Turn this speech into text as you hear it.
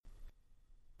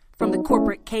From the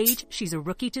corporate cage, she's a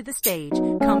rookie to the stage,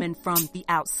 coming from the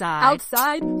outside.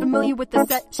 Outside, familiar with the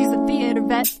set, she's a theater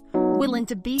vet, willing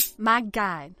to be my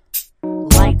guide.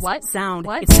 Lights, What? sound,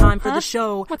 What? it's time for Huh? the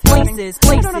show. What's happening? Places,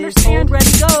 I don't understand. ready,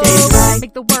 go. Stage right.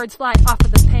 Make the words fly off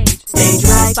of the page. Stage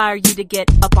right. Inspire you to get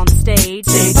up on the stage.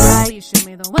 Stage right. Please show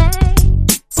me the way.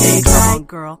 Stage right. Come on,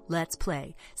 girl, let's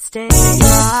play. Stage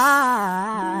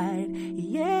right.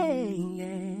 Yeah.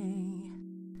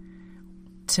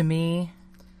 To me,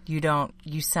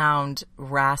 you sound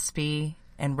raspy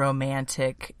and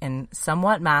romantic and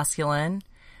somewhat masculine,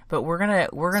 but we're gonna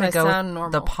go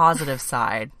with the positive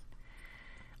side.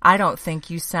 I don't think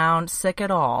you sound sick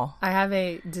at all. I have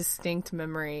a distinct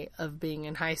memory of being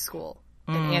in high school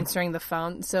and answering the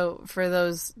phone. So for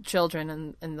those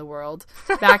children in the world,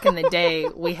 back in the day,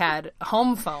 we had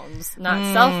home phones,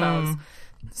 not cell phones.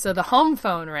 So the home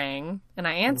phone rang, and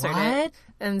I answered it.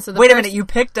 And so Wait a minute, you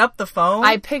picked up the phone?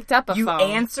 I picked up a phone. You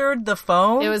answered the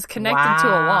phone? It was connected to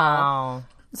a wall. Wow.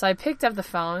 So I picked up the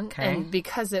phone, Okay. and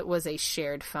because it was a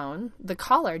shared phone, the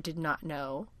caller did not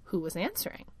know who was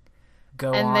answering.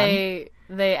 Go And on. they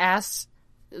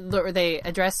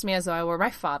addressed me as though I were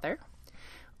my father.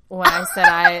 When I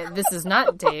said this is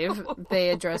not Dave, they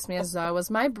addressed me as though I was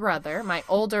my brother, my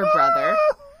older brother.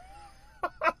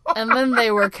 And then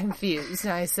they were confused.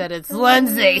 I said, it's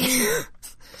Lindsay.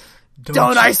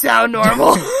 Don't I sound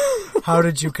normal? How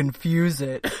did you confuse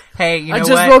it? Hey, you know I what?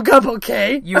 just woke up,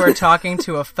 okay? You are talking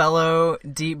to a fellow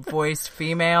deep-voiced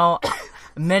female.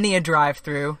 Many a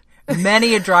drive-through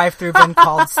been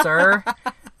called sir.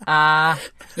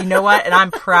 You know what? And I'm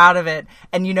proud of it.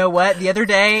 And you know what? The other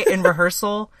day in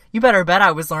rehearsal, you better bet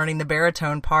I was learning the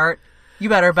baritone part. You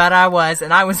better bet I was.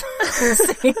 And I was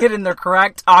singing it in the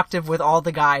correct octave with all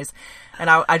the guys. And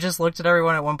I just looked at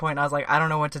everyone at one point and I was like, I don't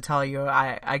know what to tell you.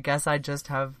 I guess I just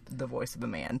have the voice of a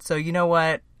man. So you know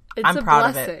what? I'm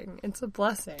proud of it. It's a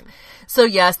blessing. So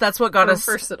yes, that's what got us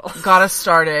versatile. got us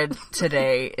started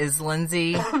today. Is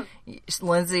Lindsay?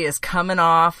 Lindsay is coming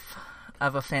off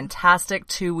of a fantastic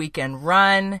 2-weekend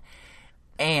run,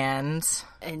 and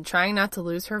trying not to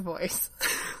lose her voice.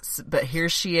 but here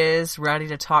she is, ready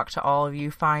to talk to all of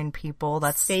you fine people.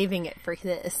 That's Saving it for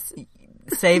this.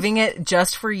 saving it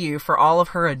just for you, for all of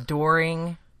her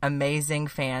adoring, amazing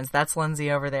fans. That's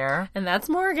Lindsay over there. And that's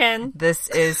Morgan. This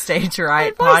is Stage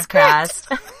Right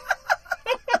Podcast.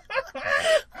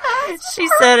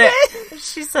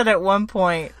 She said at one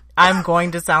point, I'm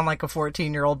going to sound like a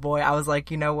 14-year-old boy. I was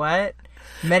like, you know what?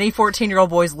 Many 14-year-old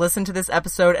boys listen to this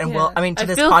episode and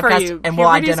this podcast and will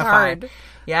identify. Hard.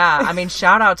 Yeah, I mean,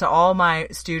 shout out to all my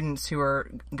students who are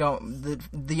the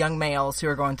young males who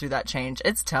are going through that change.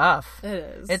 It's tough. It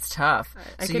is. It's tough.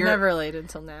 I could never relate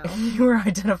until now. You were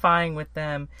identifying with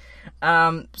them.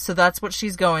 So that's what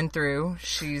she's going through.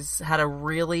 She's had a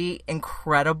really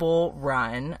incredible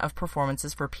run of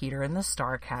performances for Peter and the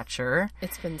Starcatcher.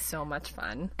 It's been so much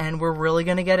fun. And we're really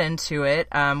going to get into it.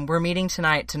 We're meeting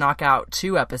tonight to knock out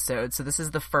 2 episodes. So this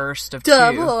is the first of 2.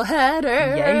 Double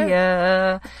header.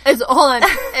 Yeah. Hold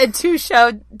on. A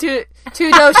 2-show, 2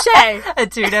 doche. A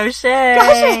 2 doche.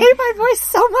 Gosh, I hate my voice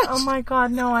so much. Oh my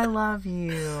God, no, I love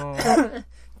you.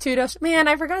 2 doche. Man,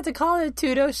 I forgot to call it a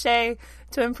 2 doche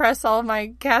to impress all of my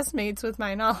castmates with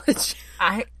my knowledge.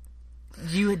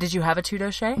 Did you have a 2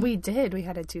 doche? We did. We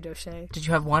had a 2 doche. Did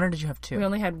you have 1 or did you have 2? We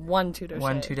only had 1 2 doche.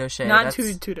 1 2 doche. Not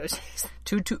 2 2 doches.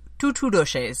 Two 2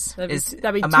 doches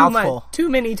That'd be a too mouthful. much. Too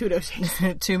many 2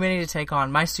 doches. Too many to take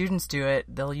on. My students do it.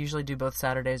 They'll usually do both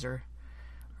Saturdays or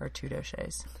 2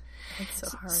 doches. That's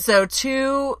so hard. So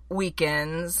 2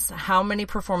 weekends. How many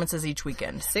performances each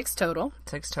weekend? 6 total.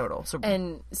 6 total.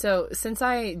 So since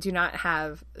I do not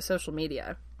have social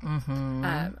media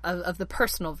of the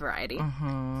personal variety,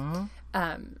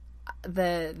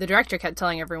 the director kept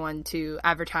telling everyone to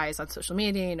advertise on social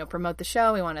media, promote the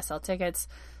show. We want to sell tickets.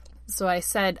 So I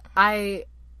said, I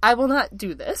will not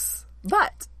do this,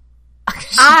 but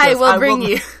I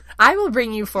will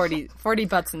bring you 40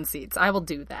 butts and seats. I will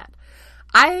do that.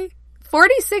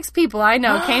 46 people I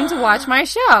know came to watch my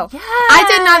show. Yes, I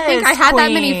did not think I had that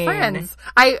many queen. friends.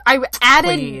 I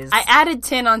added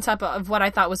 10 on top of what I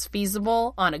thought was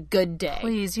feasible on a good day.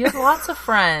 Please, you have lots of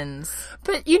friends.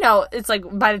 But it's like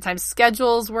by the time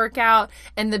schedules work out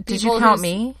and the people Did you count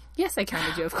me? Yes, I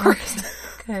counted you, of course.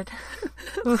 Good.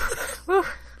 But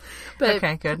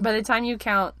okay, good. By the time you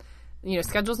count,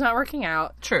 schedule's not working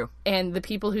out. True. And the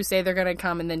people who say they're going to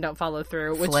come and then don't follow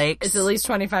through, which Flakes. is at least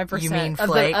 25% You mean of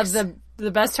flakes? the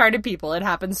best-hearted people. It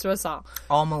happens to us all.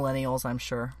 All millennials, I'm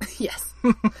sure. Yes.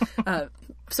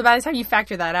 So by the time you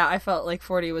factor that out, I felt like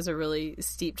 40 was a really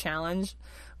steep challenge.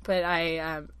 But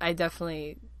I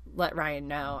definitely let Ryan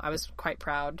know. I was quite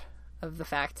proud of the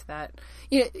fact that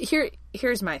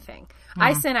here's my thing.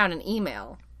 I sent out an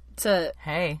email to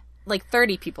like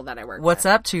 30 people that I work with. What's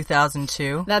up,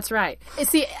 2002? That's right.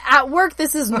 See, at work,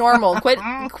 this is normal. Quit.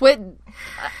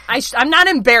 I'm not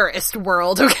embarrassed,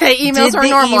 world, okay? Emails are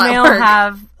normal at work. Did the email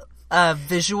have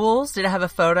visuals? Did it have a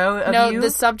photo of you? No,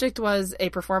 the subject was a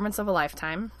performance of a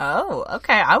lifetime. Oh,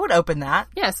 okay. I would open that.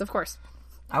 Yes, of course.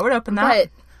 I would open that. But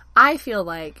I feel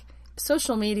like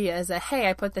social media is hey,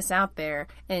 I put this out there,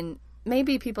 and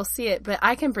maybe people see it, but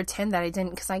I can pretend that I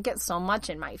didn't because I get so much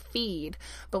in my feed.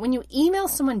 But when you email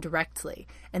someone directly,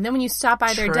 and then when you stop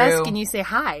by their desk and you say,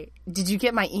 hi, did you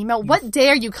get my email? What day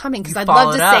are you coming? Because I'd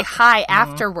love to say hi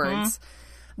afterwards.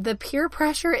 The peer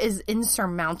pressure is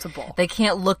insurmountable. They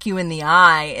can't look you in the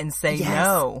eye and say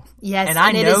no. Yes, and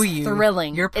I know it is you.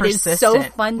 Thrilling. You're persistent. It is so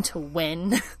fun to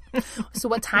win. So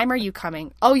what time are you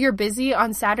coming? Oh, you're busy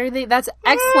on Saturday? That's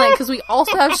excellent because we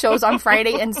also have shows on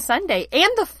Friday and Sunday and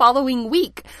the following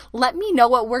week. Let me know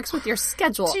what works with your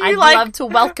schedule. I'd love to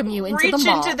welcome you into the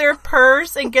mall. Reach into their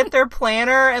purse and get their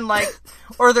planner and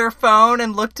or their phone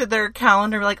and look to their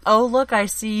calendar like, oh, look, I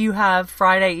see you have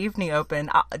Friday evening open.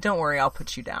 Don't worry, I'll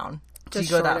put you down. Do you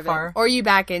go that far? Or you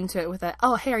back into it with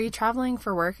oh, hey, are you traveling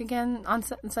for work again on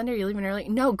Sunday? Are you leaving early?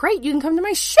 No, great, you can come to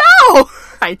my show!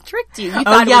 I tricked you. You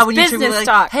thought it was business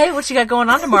talk. Hey, what you got going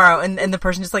on tomorrow? And the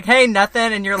person just like, hey,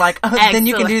 nothing. And you're like, oh, then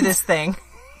you can do this thing.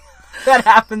 That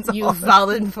happens all You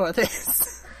vowed for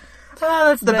this.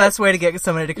 That's the best way to get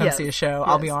somebody to come see a show.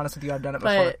 I'll be honest with you, I've done it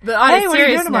before. But on hey, what are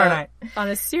you doing tomorrow night? On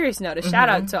a serious note, a shout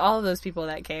out to all of those people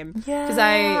that came. Yeah.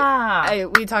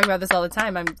 Because we talk about this all the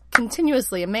time. I'm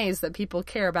continuously amazed that people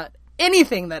care about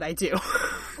anything that I do.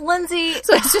 Lindsay.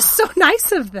 So it's just so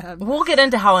nice of them. We'll get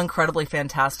into how incredibly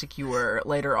fantastic you were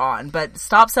later on, but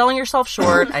stop selling yourself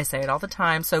short. I say it all the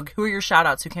time. So who are your shout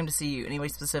outs? Who came to see you? Anybody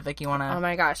specific you want to? Oh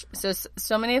my gosh.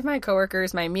 So many of my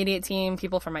coworkers, my immediate team,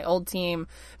 people from my old team,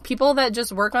 people that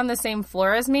just work on the same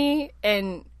floor as me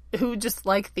and who just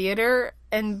like theater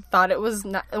and thought it was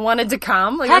wanted to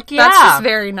come. Heck yeah. That's just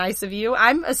very nice of you.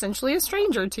 I'm essentially a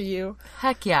stranger to you.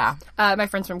 Heck yeah. My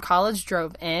friends from college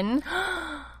drove in.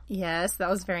 Yes, that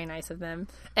was very nice of them.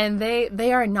 And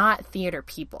they are not theater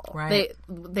people. Right.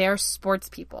 They are sports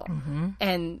people.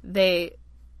 And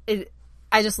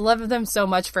I just love them so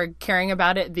much for caring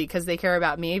about it because they care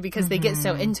about me because they get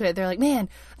so into it. They're like, man,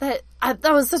 that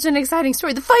was such an exciting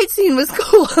story. The fight scene was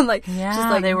cool.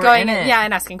 And they were going in it. Yeah,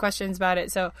 and asking questions about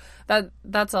it. So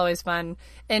that's always fun.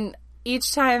 And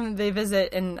each time they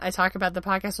visit and I talk about the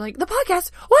podcast, they're like, the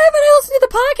podcast? Why haven't I listened to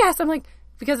the podcast? I'm like,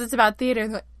 because it's about theater.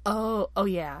 And they're like, oh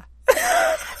yeah.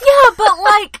 Yeah, but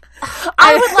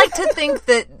I would like to think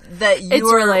that it's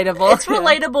relatable. It's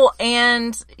relatable,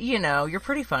 and you're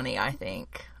pretty funny. I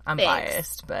think I'm Thanks.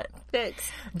 biased, but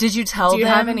Thanks. Did you tell them? Do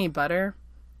you have any butter?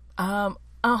 Hold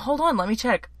on, let me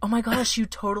check. Oh my gosh, you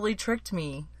totally tricked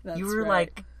me. That's you were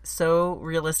right. so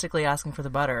realistically asking for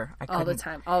the butter. All the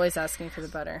time, always asking for the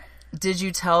butter. Did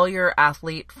you tell your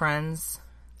athlete friends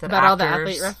that about all the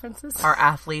athlete references are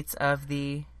athletes of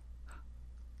the?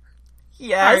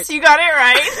 Yes, you got it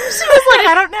right. She was like,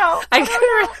 I don't know. I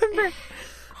can't remember.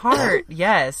 Heart,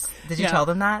 yes. Did you tell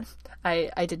them that?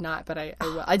 I did not, but I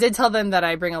will. I did tell them that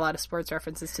I bring a lot of sports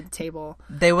references to the table.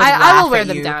 They would I will wear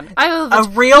them down. A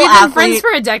real We've athlete. been friends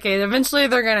for a decade. Eventually,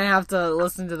 they're going to have to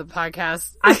listen to the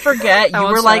podcast. I forget. You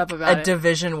were like a it.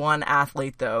 Division I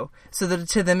athlete, though. So that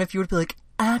to them, if you would be like,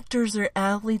 actors are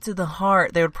athletes of the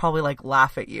heart, they would probably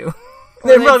laugh at you.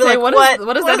 They'd probably say, what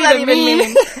does that even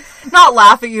mean? Not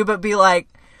laugh at you, but be like,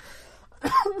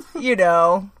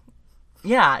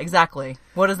 yeah, exactly.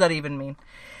 What does that even mean?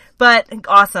 But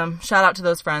awesome. Shout out to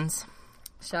those friends.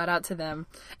 Shout out to them.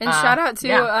 And shout out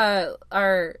to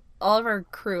all of our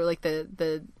crew, like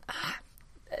the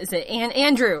is it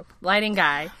Andrew, lighting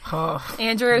guy. Oh,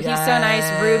 Andrew, he's so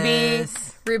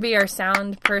nice. Ruby, our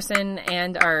sound person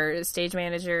and our stage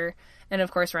manager. And of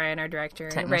course, Ryan, our director,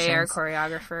 and Ray, our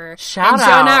choreographer. Shout and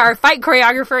out. Jonah, our fight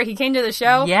choreographer. He came to the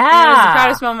show. Yeah. And it was the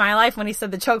proudest moment of my life when he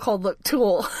said the chokehold looked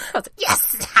cool. I was like,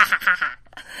 yes!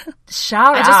 Shout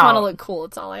out. I just want to look cool.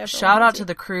 It's all I ever Shout out to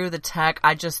the crew, the tech.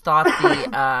 I just thought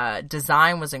the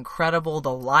design was incredible.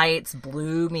 The lights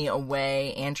blew me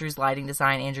away. Andrew's lighting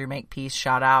design, Andrew Makepeace,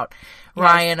 shout out. Yes.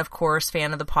 Ryan, of course,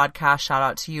 fan of the podcast. Shout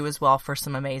out to you as well for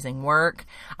some amazing work.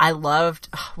 I loved,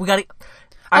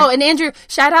 and Andrew,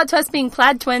 shout out to us being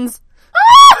plaid twins.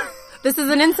 This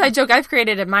is an inside joke I've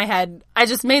created in my head. I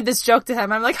just made this joke to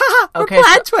him. I'm like, we're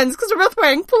plaid twins because we're both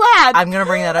wearing plaid. I'm going to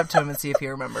bring that up to him and see if he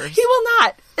remembers. He will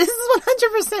not. This is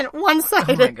 100%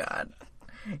 one-sided. Oh my God.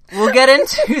 We'll get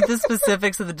into the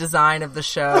specifics of the design of the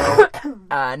show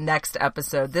next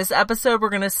episode. This episode, we're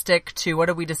going to stick to, what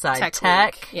did we decide?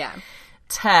 Tech. Yeah.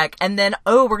 Tech. And then,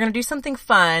 we're going to do something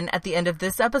fun at the end of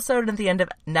this episode and at the end of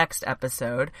next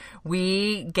episode.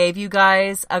 We gave you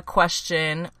guys a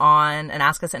question on an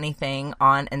Ask Us Anything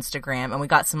on Instagram, and we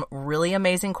got some really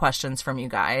amazing questions from you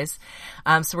guys.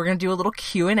 So we're going to do a little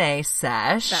Q&A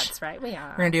sesh. That's right, we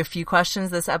are. We're going to do a few questions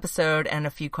this episode and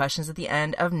a few questions at the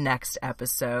end of next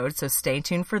episode. So stay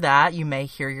tuned for that. You may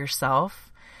hear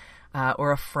yourself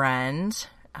or a friend.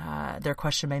 Their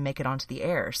question may make it onto the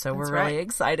air. So we're really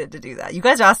excited to do that. You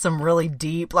guys asked some really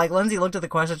deep, like Lindsay looked at the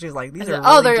question. She was like, these are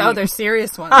really deep. They're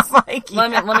serious ones. I'm like,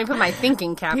 yeah. Let me put my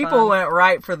thinking cap on. People went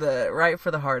right for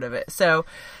the heart of it. So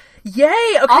yay.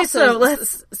 Okay. Also, so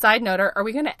let's, side note, are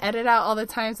we going to edit out all the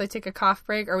times I take a cough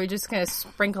break? Or are we just going to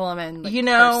sprinkle them in? Like,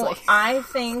 parsley? I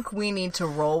think we need to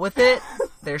roll with it.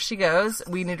 There she goes.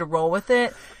 We need to roll with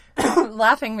it.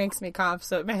 Laughing makes me cough,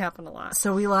 so it may happen a lot.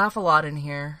 So we laugh a lot in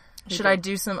here. Should I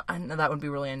do some? I know that would be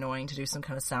really annoying to do some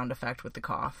kind of sound effect with the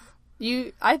cough.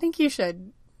 I think you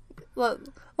should.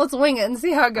 Let's wing it and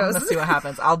see how it goes. Let's see what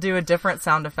happens. I'll do a different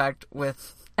sound effect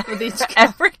with each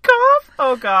every cough.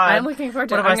 Oh God! I'm looking forward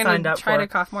to it. What have I'm I signed up try for? to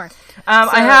cough more.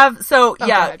 I have. So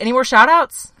yeah. Any more shout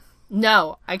outs?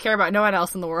 No, I care about no one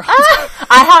else in the world.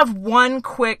 I have one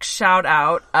quick shout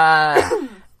out.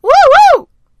 Woo woo!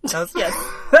 That's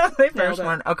the first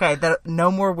one. Okay,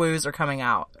 no more woos are coming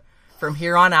out. From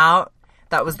here on out,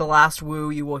 that was the last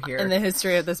woo you will hear. In the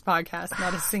history of this podcast,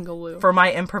 not a single woo. For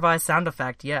my improvised sound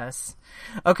effect, yes.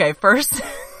 Okay, first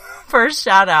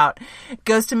shout out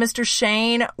goes to Mr.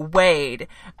 Shane Wade.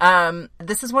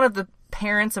 This is one of the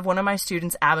parents of one of my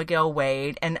students, Abigail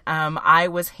Wade, and I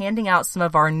was handing out some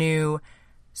of our new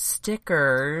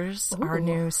stickers. Ooh. Our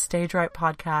new Stage Right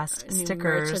podcast new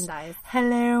stickers. Merchandise.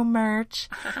 Hello, merch.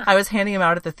 I was handing them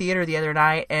out at the theater the other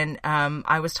night, and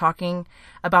I was talking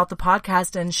about the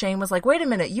podcast, and Shane was like, wait a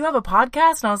minute, you have a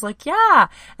podcast? And I was like, yeah.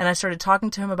 And I started talking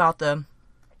to him about the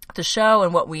show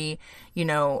and what we,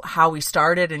 how we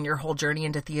started and your whole journey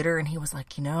into theater. And he was like,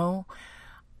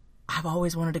 I've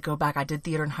always wanted to go back. I did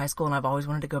theater in high school and I've always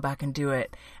wanted to go back and do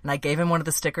it. And I gave him one of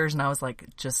the stickers and I was like,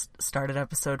 just start at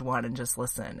episode 1 and just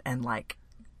listen and like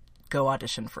go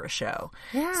audition for a show.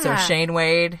 Yeah. So Shane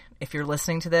Wade, if you're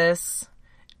listening to this,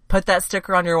 put that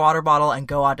sticker on your water bottle and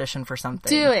go audition for something.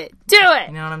 Do it. Do it.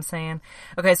 You know what I'm saying?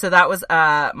 Okay, so that was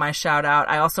my shout out.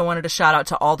 I also wanted to shout out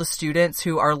to all the students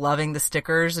who are loving the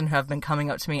stickers and who have been coming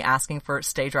up to me asking for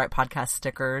Stage Right podcast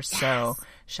stickers. Yes. So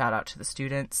shout out to the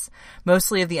students,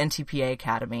 mostly of the NTPA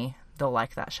Academy. They'll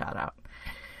like that shout out.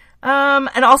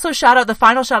 And also the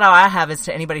final shout out I have is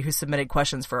to anybody who submitted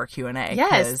questions for our Q&A.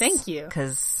 Yes, thank you.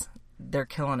 Because they're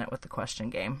killing it with the question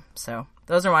game. So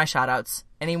those are my shout outs.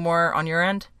 Any more on your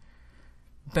end?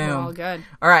 Boom. We're all good.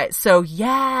 All right. So,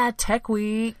 yeah, Tech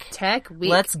Week. Tech Week.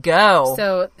 Let's go.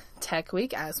 So, Tech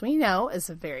Week, as we know, is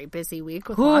a very busy week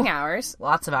with long hours.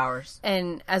 Lots of hours.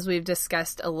 And as we've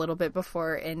discussed a little bit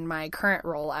before in my current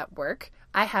role at work,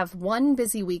 I have one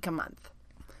busy week a month.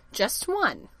 Just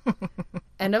one.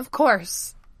 And of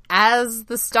course, as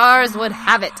the stars would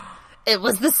have it, it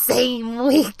was the same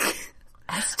week.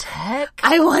 As Tech?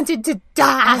 I wanted to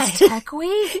die. As Tech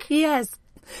Week? Yes.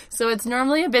 So it's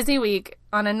normally a busy week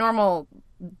on a normal,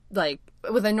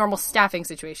 with a normal staffing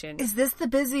situation. Is this the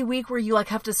busy week where you,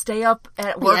 have to stay up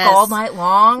at work all night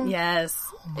long? Yes.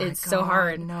 Oh it's so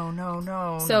hard.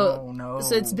 No.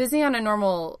 So it's busy on a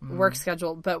normal work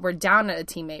schedule, but we're down a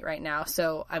teammate right now,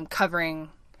 so I'm covering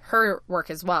her work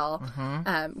as well,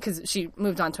 because she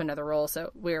moved on to another role,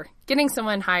 so we're getting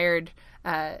someone hired.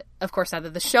 Of course, now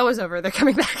that the show is over, they're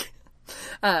coming back.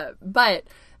 But,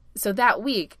 so that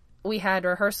week, we had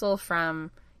rehearsal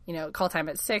from, call time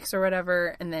at 6 or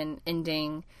whatever, and then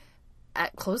ending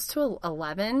at close to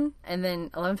 11, and then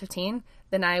 11:15.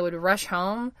 Then I would rush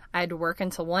home. I had to work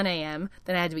until 1 a.m.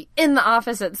 Then I had to be in the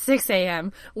office at 6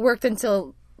 a.m. Worked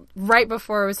until right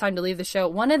before it was time to leave the show.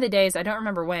 One of the days, I don't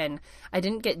remember when, I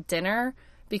didn't get dinner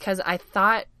because I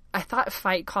thought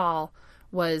Fight Call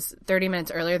was 30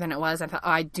 minutes earlier than it was. I thought,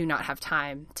 I do not have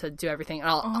time to do everything.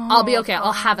 I'll be okay.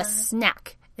 I'll have a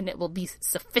snack and it will be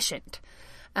sufficient.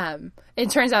 It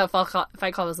turns out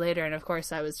Fight Call was later, and of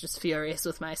course I was just furious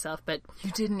with myself. But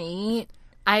you didn't eat?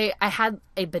 I had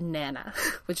a banana,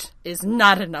 which is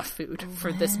not enough food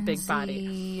for this big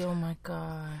body. Oh my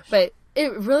gosh. But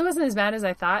it really wasn't as bad as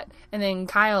I thought. And then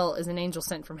Kyle is an angel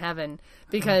sent from heaven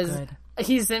because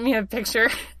he sent me a picture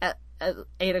at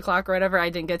 8 o'clock or whatever. I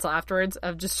didn't get till afterwards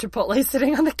of just Chipotle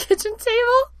sitting on the kitchen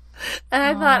table. And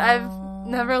I thought, I've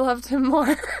never loved him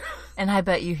more. And I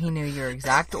bet you he knew your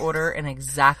exact order and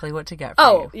exactly what to get for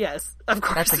Oh, you. yes, of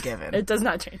course. That's a given. It does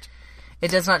not change. It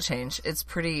does not change. It's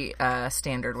pretty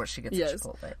standard what she gets at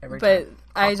Chipotle every but time.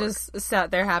 I Clockwork. just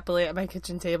sat there happily at my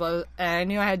kitchen table, and I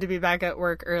knew I had to be back at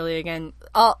work early again.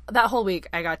 That whole week,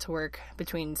 I got to work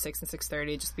between 6 and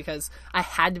 6:30, just because I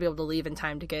had to be able to leave in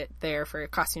time to get there for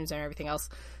costumes and everything else.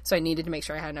 So I needed to make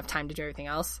sure I had enough time to do everything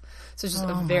else. So it's just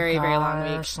a very, very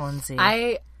long week. Lindsay.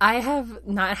 I have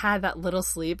not had that little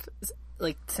sleep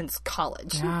like since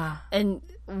college. Yeah. And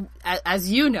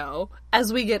as you know,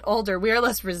 as we get older, we are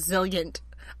less resilient.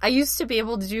 I used to be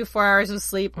able to do 4 hours of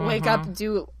sleep, wake up,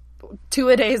 do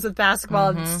 2-a-days with basketball,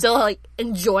 and still like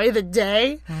enjoy the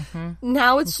day.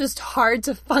 Now it's just hard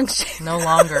to function. No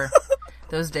longer.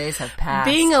 Those days have passed.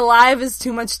 Being alive is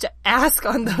too much to ask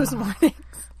on those mornings.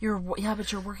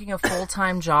 But you're working a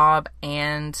full-time job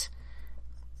and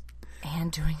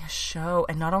doing a show,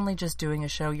 and not only just doing a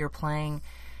show, you're playing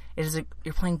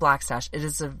Black Sash. It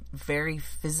is a very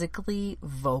physically,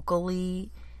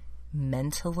 vocally,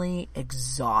 mentally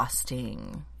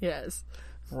exhausting Yes.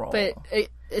 role. But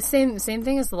same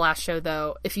thing as the last show,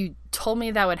 though. If you told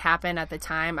me that would happen at the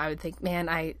time, I would think, man,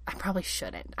 I probably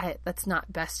shouldn't. That's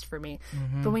not best for me.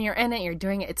 But when you're in it, you're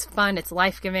doing it. It's fun. It's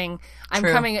life-giving.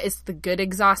 It's the good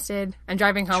exhausted. I'm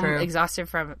driving home exhausted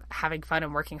from having fun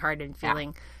and working hard and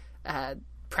feeling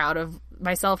proud of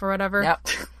myself or whatever.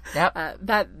 Yep.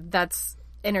 That's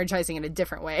energizing in a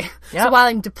different way. Yep. So while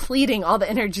I'm depleting all the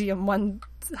energy in one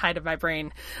side of my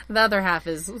brain, the other half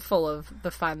is full of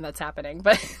the fun that's happening.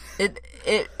 But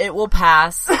it will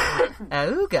pass.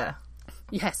 Auga.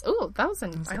 yes. Oh, that was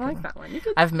I like that one.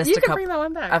 I've missed you a could couple. bring that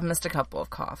one back. I've missed a couple of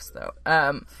coughs though.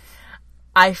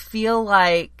 I feel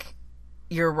like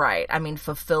you're right. I mean,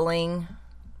 fulfilling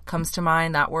comes to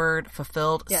mind. That word,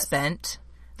 fulfilled, spent.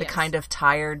 The kind of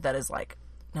tired that is like,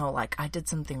 no, like I did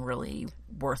something really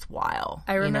worthwhile.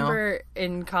 I remember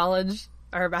in college,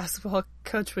 our basketball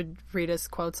coach would read us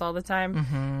quotes all the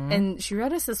time. And she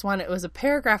read us this one. It was a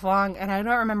paragraph long, and I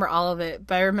don't remember all of it,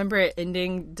 but I remember it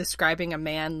ending describing a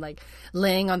man like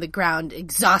laying on the ground,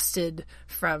 exhausted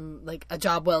from like a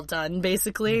job well done,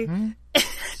 basically. And I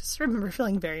just remember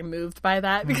feeling very moved by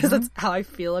that, because that's how I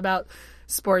feel about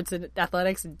sports and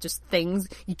athletics and just things.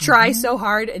 You try so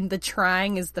hard, and the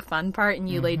trying is the fun part, and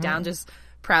you lay down just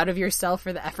proud of yourself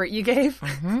for the effort you gave.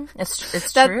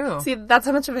 It's true. See, that's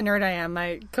how much of a nerd I am.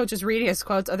 My coach is reading his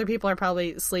quotes. Other people are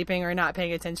probably sleeping or not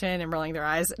paying attention and rolling their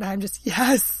eyes, and I'm just,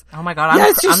 yes. Oh my God,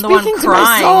 Yes, you're I'm the one speaking to my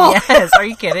crying. soul. Yes, are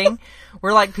you kidding?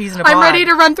 We're like peas in a pod. I'm ready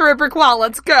to run through a brick wall.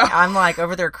 Let's go. I'm like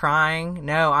over there crying.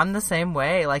 No, I'm the same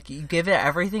way. Like you give it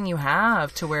everything you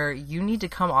have to where you need to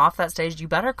come off that stage. You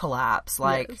better collapse.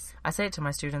 Like Yes. I say it to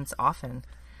my students often.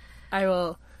 I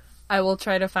will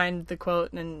try to find the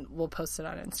quote, and we'll post it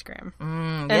on Instagram.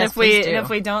 And yes, if please do. if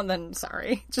we don't, then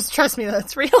sorry. Just trust me that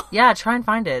it's real. Yeah, try and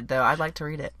find it though. I'd like to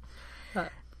read it.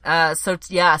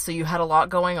 So you had a lot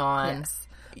going on. Yes.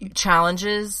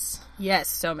 Challenges. Yes,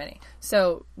 so many.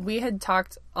 So we had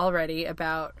talked already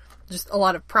about just a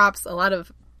lot of props, a lot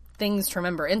of things to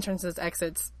remember. Entrances,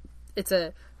 exits. It's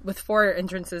with 4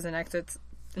 entrances and exits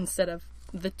instead of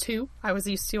the 2 I was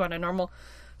used to on a normal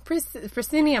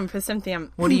proscenium.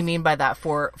 What do you mean by that?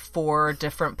 Four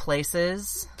different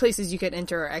places? Places you could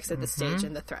enter or exit the stage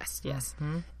in the thrust. Yes.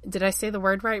 Did I say the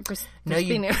word right? No,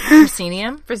 you proscenium.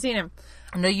 proscenium. Proscenium.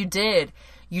 No, you did.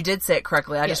 You did say it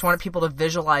correctly. I just wanted people to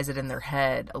visualize it in their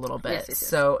head a little bit. Yes.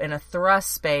 So in a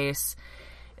thrust space,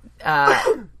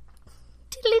 Oh,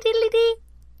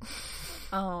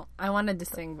 I wanted to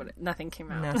sing, but nothing came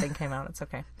out. nothing came out. It's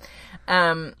okay.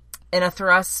 In a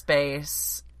thrust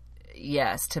space,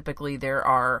 yes, typically there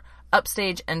are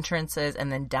upstage entrances and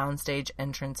then downstage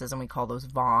entrances, and we call those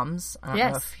VOMs. I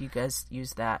don't know if you guys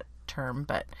use that term,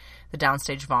 but the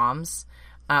downstage VOMs.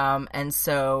 And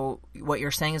so what you're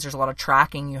saying is there's a lot of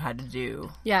tracking you had to do.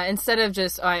 Yeah, instead of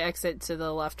just I exit to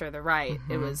the left or the right,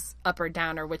 it was up or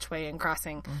down or which way and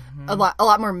crossing. A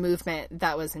lot more movement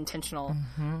that was intentional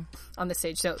on the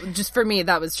stage. So just for me,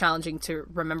 that was challenging to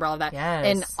remember all of that. Yes.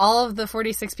 And all of the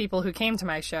 46 people who came to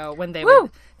my show, when they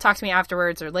would talk to me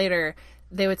afterwards or later,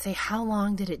 they would say, how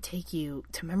long did it take you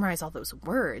to memorize all those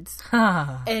words?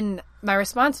 And my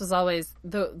response was always,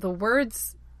 the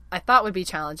words I thought would be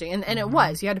challenging. And it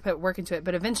was. You had to put work into it.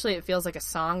 But eventually it feels like a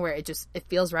song where it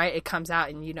feels right. It comes out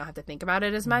and you don't have to think about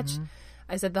it as much.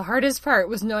 I said the hardest part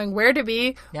was knowing where to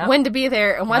be, when to be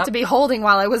there, and what to be holding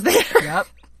while I was there. Yep.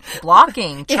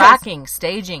 Blocking, tracking,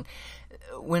 staging.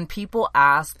 When people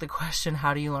ask the question,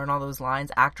 how do you learn all those lines?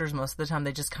 Actors, most of the time,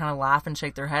 they just kind of laugh and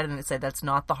shake their head and they say, that's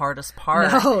not the hardest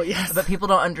part. No, yes. But people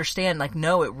don't understand. Like,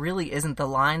 no, it really isn't. The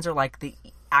lines are like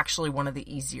actually one of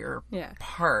the easier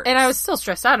parts. And I was still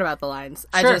stressed out about the lines.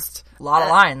 Sure. A lot of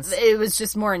lines. It was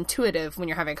just more intuitive when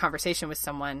you're having a conversation with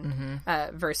someone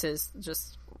versus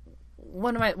just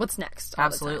what's next? All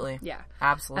Absolutely. The time. Yeah.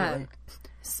 Absolutely.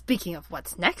 Speaking of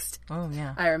what's next. Oh,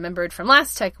 yeah. I remembered from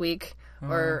last Tech Week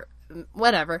or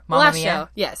whatever. Mamma last Mia? show.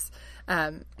 Yes.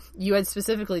 You had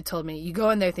specifically told me you go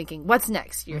in there thinking, what's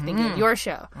next? You're thinking your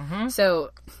show.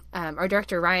 So our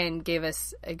director Ryan gave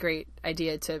us a great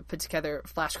idea to put together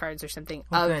flashcards or something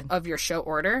of your show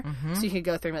order. So you could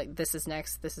go through and be like, this is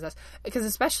next, this is us. Because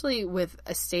especially with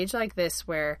a stage like this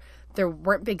where there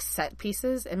weren't big set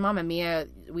pieces. In Mamma Mia,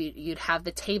 you'd have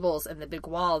the tables and the big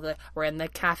wall. We're in the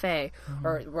cafe,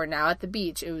 or we're now at the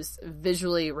beach. It was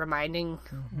visually reminding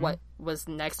what was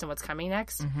next and what's coming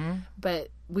next. But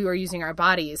we were using our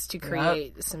bodies to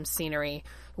create some scenery.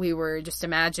 We were just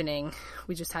imagining.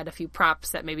 We just had a few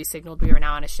props that maybe signaled we were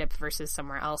now on a ship versus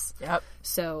somewhere else.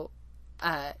 So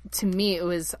to me, it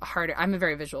was harder. I'm a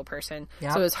very visual person, so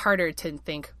it was harder to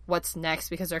think what's next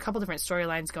because there are a couple different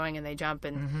storylines going and they jump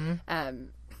and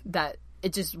that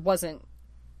it just wasn't.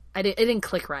 It didn't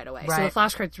click right away. So the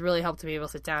flashcards really helped me able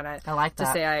to sit down. I like that.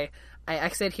 To say I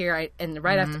exit here, and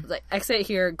right after like exit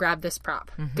here, grab this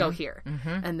prop, go here,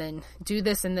 and then do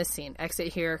this in this scene. Exit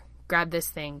here. Grab this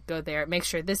thing, go there, make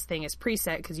sure this thing is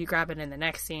preset because you grab it in the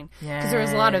next scene. Because there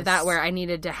was a lot of that where I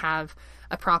needed to have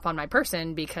a prop on my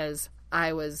person because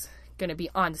I was going to be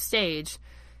on stage,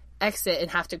 exit, and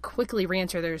have to quickly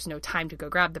re-enter. There's no time to go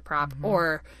grab the prop,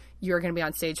 or you're going to be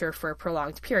on stage here for a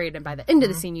prolonged period, and by the end of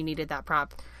the scene, you needed that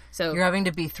prop. So you're having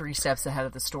to be 3 steps ahead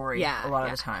of the story a lot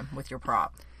of the time with your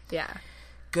prop. Yeah.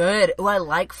 Good. Oh, I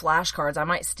like flashcards. I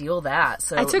might steal that.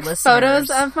 So I took photos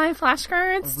of my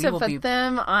flashcards to put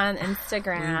them on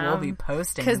Instagram. We will be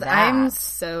posting because I'm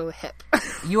so hip.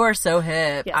 You are so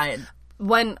hip. Yes.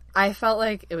 When I felt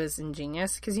like it was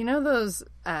ingenious, because you know those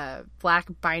black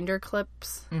binder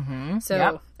clips?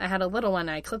 So I had a little one,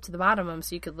 and I clipped to the bottom of them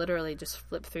so you could literally just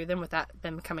flip through them without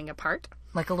them coming apart.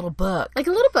 Like a little book. Like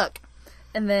a little book.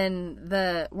 And then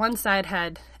the one side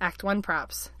had Act 1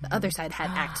 props. The other side had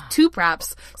Act 2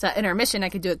 props. So at intermission, I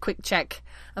could do a quick check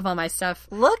of all my stuff.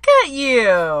 Look at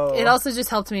you! It also just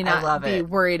helped me not be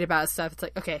worried about stuff. It's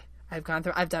like, okay,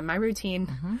 I've done my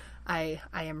routine. I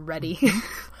am ready.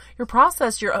 Your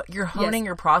process, you're honing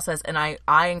your process. And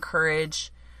I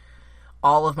encourage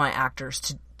all of my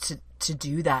actors to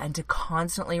do that and to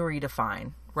constantly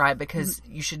redefine, right? Because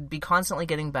you should be constantly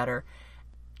getting better.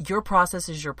 Your process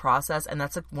is your process, and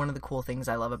that's one of the cool things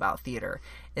I love about theater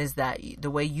is that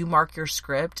the way you mark your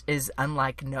script is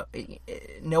unlike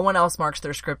no one else marks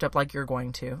their script up like you're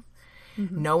going to.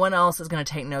 No one else is going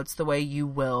to take notes the way you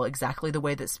will, exactly the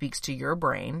way that speaks to your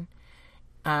brain.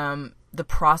 The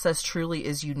process truly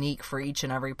is unique for each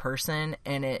and every person,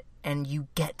 and you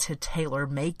get to tailor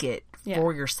make it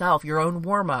for yourself, your own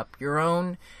warm up, your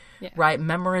own. Right,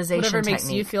 memorization whatever technique.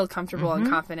 Makes you feel comfortable and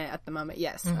confident at the moment.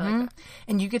 Yes, I like that.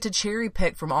 And you get to cherry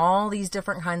pick from all these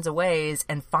different kinds of ways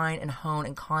and find and hone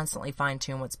and constantly fine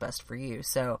tune what's best for you.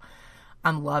 So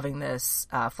I'm loving this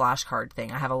flashcard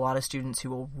thing. I have a lot of students who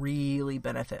will really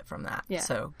benefit from that. Yeah.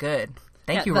 So good.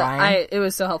 Thank you, Ryan. It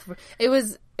was so helpful. It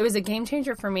was a game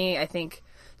changer for me. I think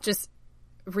just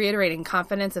reiterating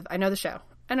confidence of I know the show,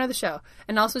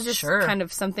 and also just kind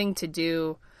of something to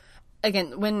do.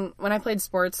 Again, when I played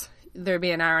sports, there'd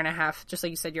be an hour and a half, just like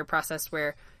you said, your process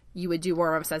where you would do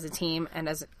warm-ups as a team and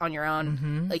as on your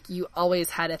own. Like, you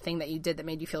always had a thing that you did that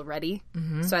made you feel ready.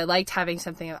 So I liked having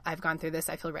something, I've gone through this,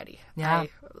 I feel ready. I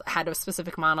had a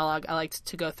specific monologue I liked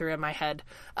to go through in my head.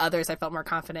 Others I felt more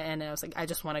confident in, and I was like, I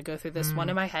just want to go through this one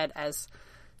in my head as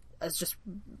just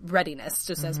readiness,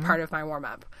 just as part of my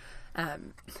warm-up.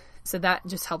 So that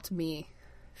just helped me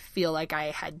feel like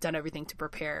I had done everything to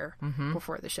prepare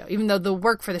before the show, even though the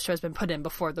work for the show has been put in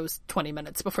before those 20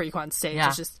 minutes before you go on stage.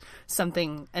 It's just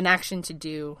an action to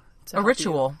do, to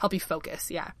help you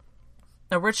focus.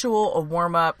 A ritual, a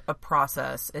warm up, a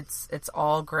process. It's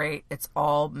all great. It's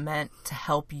all meant to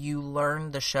help you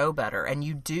learn the show better, and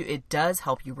it does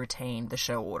help you retain the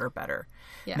show order better.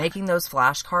 Making those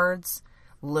flashcards,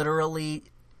 literally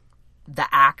the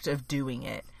act of doing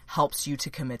it helps you to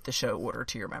commit the show order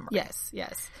to your memory.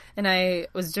 Yes. And I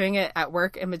was doing it at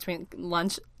work in between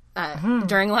lunch,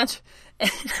 during lunch.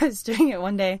 And I was doing it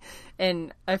one day,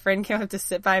 and a friend came up to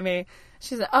sit by me.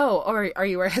 She said, "Oh, are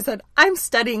you working?" I said, "I'm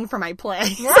studying for my play."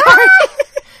 Sorry.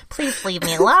 Please leave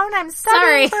me alone. I'm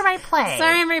studying for my play.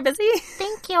 Sorry, I'm very busy.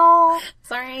 Thank you.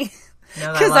 Sorry.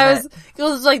 Because it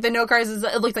was like the note cards,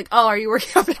 it looked like, "Oh, are you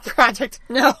working on a project?"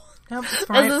 No. Nope,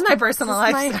 this is my personal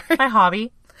life. My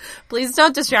hobby. Please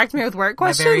don't distract me with work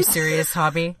questions. My very serious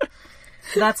hobby.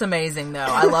 That's amazing, though.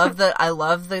 I love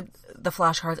the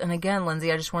flashcards. And again,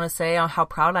 Lindsay, I just want to say how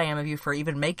proud I am of you for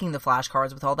even making the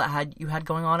flashcards with all that you had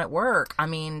going on at work. I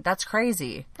mean, that's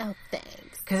crazy. Oh,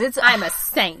 thanks. Because I'm a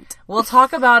saint. We'll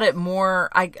talk about it more.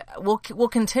 We'll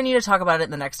continue to talk about it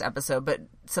in the next episode. But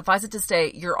suffice it to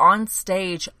say, you're on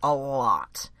stage a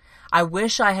lot. I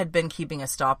wish I had been keeping a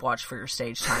stopwatch for your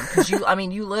stage time, because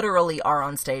you literally are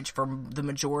on stage for the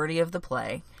majority of the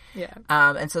play. Yeah.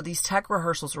 And so these tech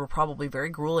rehearsals were probably very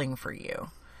grueling for you.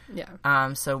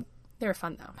 Yeah. So they were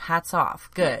fun though. Hats off.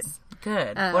 Good. Yes.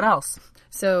 Good. What else?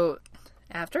 So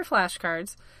after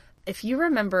flashcards, if you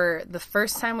remember the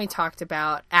first time we talked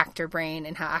about actor brain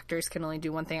and how actors can only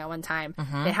do one thing at one time,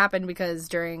 it happened because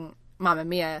during Mamma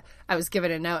Mia, I was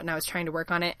given a note and I was trying to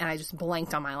work on it and I just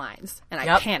blanked on my lines and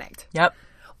I panicked. Yep.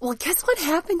 Well, guess what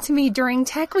happened to me during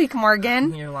Tech Week,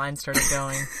 Morgan? Your lines started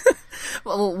going.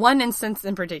 Well, one instance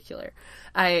in particular.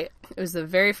 It was the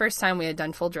very first time we had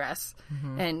done full dress,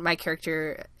 and my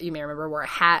character, you may remember, wore a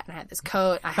hat and I had this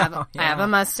coat. I have a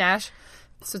mustache.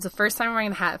 So it's the first time wearing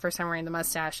the hat, the first time wearing the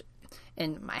mustache,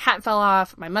 and my hat fell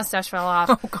off, my mustache fell off.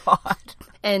 Oh, God.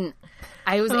 And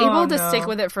I was able to stick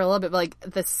with it for a little bit,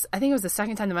 but I think it was the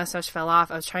second time the mustache fell off.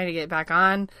 I was trying to get it back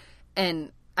on,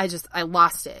 and I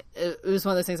lost it. It was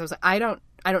one of those things I was like, I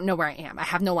don't know where I am. I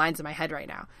have no lines in my head right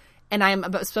now. And I'm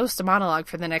supposed to monologue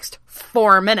for the next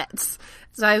 4 minutes.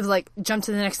 So I was like, jump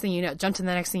to the next thing you know, jump to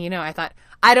the next thing you know. I thought,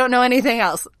 I don't know anything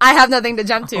else. I have nothing to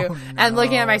jump to. Oh, no. And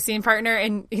looking at my scene partner,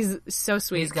 and he's so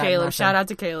sweet. Caleb, nothing. Shout out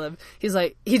to Caleb. He's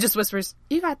like, he just whispers,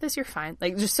 you got this, you're fine.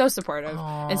 Like, just so supportive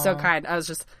and so kind. I was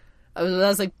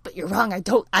like, but you're wrong.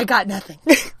 I got nothing.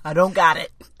 I don't got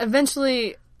it.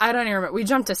 Eventually, I don't even remember. We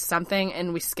jumped to something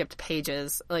and we skipped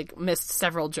pages, like missed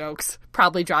several jokes,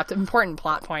 probably dropped important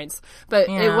plot points, but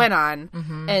it went on.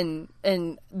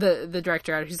 And the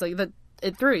director, he's like,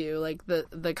 it threw you, like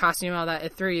the costume, all that,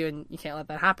 it threw you, and you can't let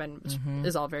that happen, which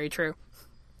is all very true.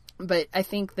 But I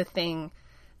think the thing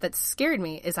that scared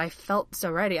me is I felt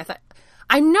so ready. I thought,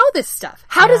 I know this stuff.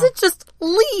 How does it just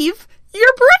leave your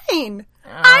brain?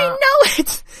 I know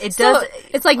it. It does.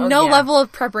 It's like no level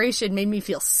of preparation made me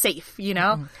feel safe, you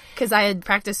know? Because I had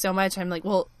practiced so much. I'm like,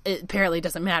 well, it apparently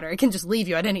doesn't matter. It can just leave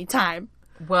you at any time.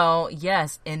 Well,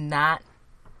 yes, in that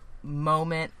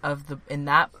moment I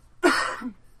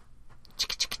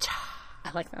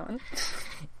like that one.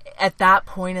 At that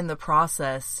point in the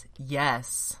process,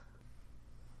 yes.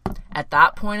 At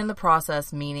that point in the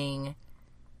process, meaning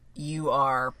you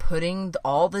are putting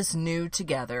all this new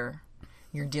together.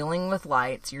 You're dealing with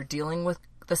lights. You're dealing with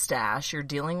the stash. You're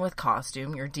dealing with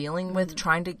costume. You're dealing with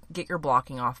trying to get your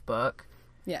blocking off book.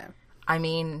 Yeah. I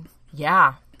mean,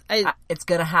 yeah. It's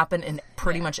going to happen in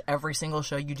pretty much every single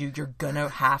show you do. You're going to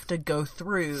have to go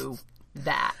through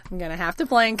that. I'm going to have to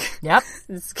blank. Yep.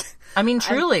 I mean,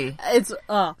 truly. It's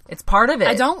part of it.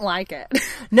 I don't like it.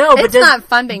 No, but it's not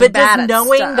fun being but bad does at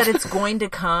knowing stuff. that it's going to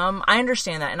come, I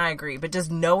understand that and I agree, but does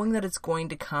knowing that it's going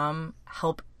to come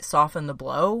help soften the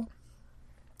blow?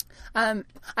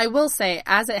 I will say,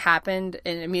 as it happened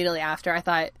and immediately after, I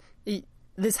thought,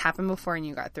 this happened before and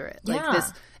you got through it. Like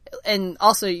this, and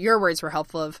also your words were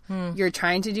helpful of, you're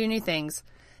trying to do new things.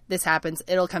 This happens.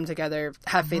 It'll come together.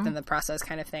 Have faith in the process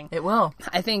kind of thing. It will.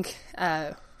 I think,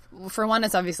 for one,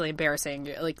 it's obviously embarrassing.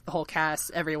 Like, the whole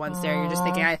cast, everyone's there. You're just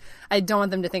thinking, I don't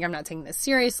want them to think I'm not taking this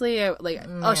seriously.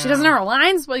 Oh, she doesn't know her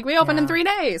lines? Like, we open in 3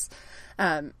 days.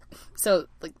 So,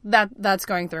 like, that's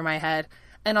going through my head.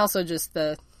 And also just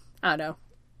the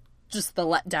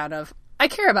letdown of, I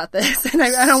care about this, and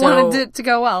I don't want it to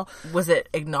go well. Was it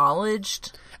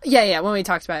acknowledged? Yeah, when we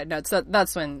talked about it, no,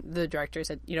 that's when the director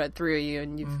said, it threw you,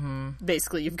 and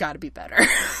you've got to be better.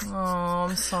 Oh,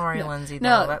 I'm sorry, Lindsay, though.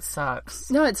 No, that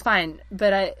sucks. No, it's fine,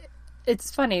 but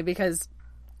it's funny, because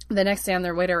the next day on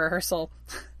their way to rehearsal,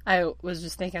 I was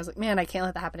just thinking, I was like, man, I can't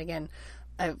let that happen again.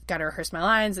 I've got to rehearse my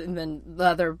lines, and then the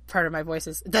other part of my voice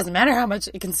is, it doesn't matter how much,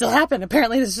 it can still happen.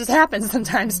 Apparently this just happens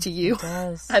sometimes to you. It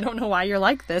does. I don't know why you're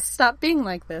like this. Stop being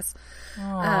like this.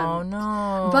 Oh,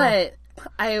 no. But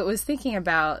I was thinking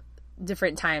about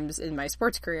different times in my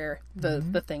sports career,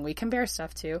 the thing we compare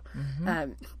stuff to,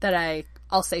 that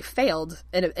I'll say failed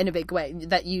in a big way,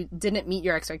 that you didn't meet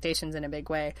your expectations in a big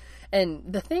way. And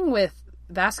the thing with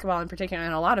basketball in particular,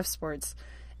 and a lot of sports,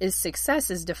 is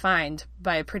success is defined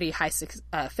by a pretty high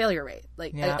failure rate.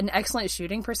 Like, an excellent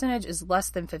shooting percentage is less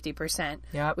than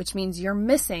 50%, which means you're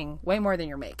missing way more than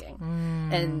you're making.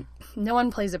 And no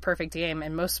one plays a perfect game.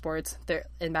 In most sports,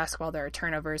 in basketball, there are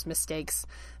turnovers, mistakes,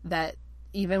 that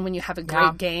even when you have a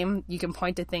great game, you can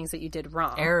point to things that you did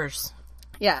wrong. Errors.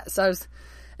 Yeah, so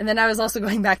and then I was also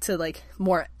going back to, like,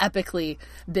 more epically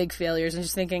big failures and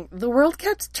just thinking, the world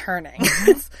kept turning.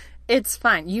 It's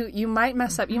fine. You might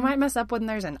mess up. You might mess up when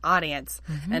there's an audience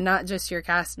and not just your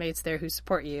castmates there who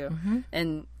support you.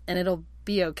 And it'll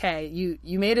be okay.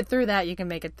 You made it through that. You can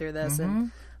make it through this.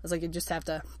 And I was like, you just have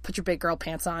to put your big girl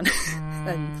pants on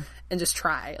and just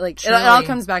try. Like, it all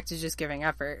comes back to just giving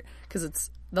effort because it's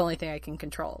the only thing I can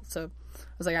control. So I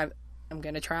was like, I'm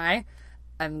going to try.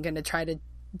 I'm going to try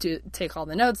to take all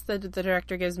the notes that the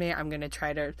director gives me. I'm going to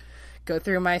try to go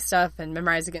through my stuff and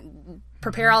memorize again,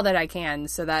 prepare all that I can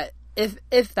so that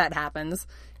if that happens,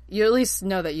 you at least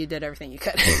know that you did everything you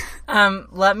could.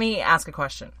 Let me ask a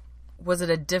question. Was it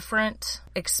a different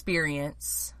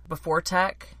experience before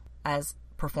tech as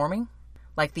performing?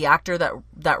 Like the actor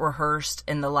that rehearsed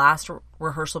in the last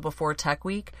rehearsal before tech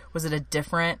week, was it a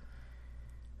different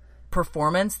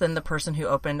performance than the person who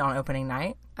opened on opening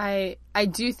night? I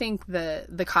do think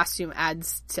the costume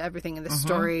adds to everything in the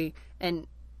story, and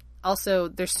also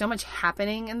there's so much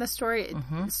happening in the story.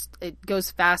 It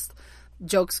goes fast,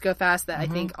 jokes go fast, that I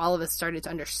think all of us started to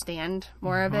understand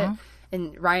more of it.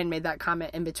 And Ryan made that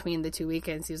comment in between the 2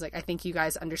 weekends. He was like, I think you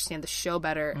guys understand the show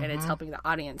better, and it's helping the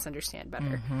audience understand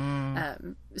better.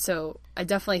 So I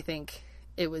definitely think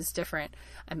it was different.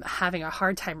 I'm having a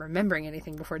hard time remembering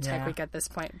anything before Tech Week at this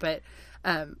point, but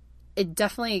it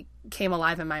definitely came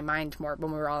alive in my mind more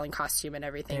when we were all in costume and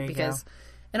everything, because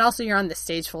and also you're on the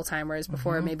stage full time, whereas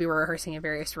before maybe we're rehearsing in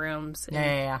various rooms.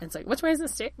 And it's like, which way is the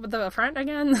stage with the front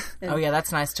again? And,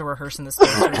 that's nice to rehearse in the stage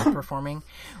when you're performing.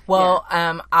 Well,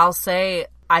 I'll say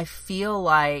I feel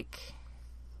like,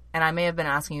 and I may have been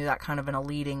asking you that kind of in a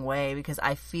leading way, because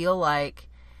I feel like,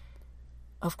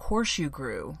 of course you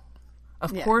grew.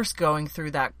 Of course, going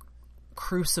through that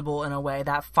crucible in a way,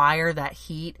 that fire, that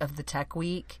heat of the Tech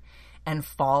Week, and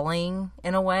falling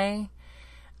in a way,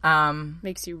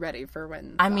 makes you ready for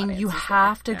when. I mean, you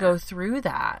have to go through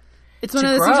that. It's one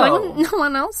of those things like, no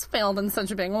one else failed in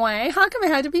such a big way. How come it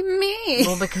had to be me?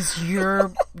 Well, because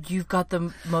you've got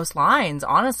the most lines.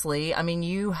 Honestly, I mean,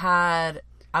 you had,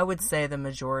 I would say, the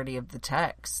majority of the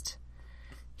text.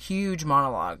 Huge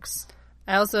monologues.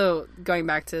 I also, going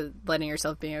back to letting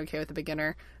yourself being okay with a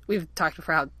beginner, we've talked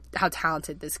before how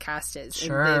talented this cast is.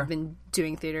 Sure. And they've been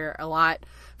doing theater a lot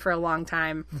for a long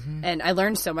time. And I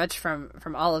learned so much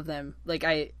from all of them. Like,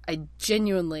 I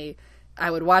genuinely, I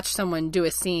would watch someone do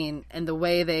a scene, and the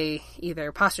way they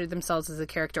either postured themselves as a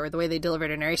character or the way they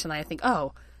delivered a narration line, I think,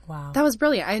 oh, wow, that was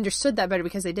brilliant. I understood that better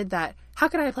because they did that. How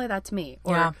can I apply that to me?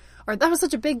 Or that was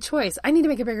such a big choice. I need to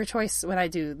make a bigger choice when I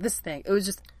do this thing. It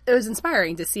was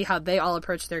inspiring to see how they all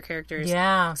approach their characters.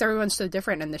 Yeah. Because everyone's so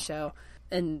different in the show.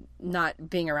 And not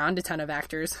being around a ton of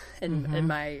actors in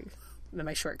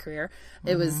my short career,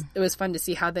 it was fun to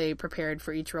see how they prepared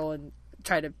for each role and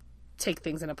try to take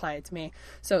things and apply it to me.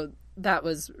 So that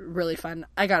was really fun.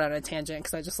 I got on a tangent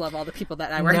because I just love all the people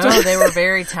that I worked with. They were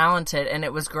very talented, and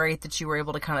it was great that you were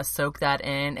able to kind of soak that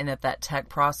in, and that tech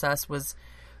process was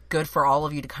good for all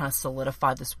of you to kind of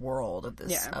solidify this world of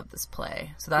this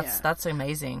play. So that's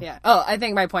amazing. Yeah. Oh, I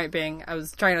think my point being, I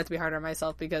was trying not to be hard on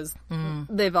myself because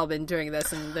they've all been doing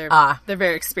this and they're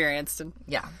very experienced, and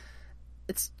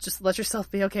it's just let yourself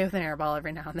be okay with an airball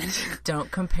every now and then.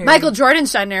 Don't compare. Michael Jordan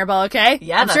shot an airball, okay?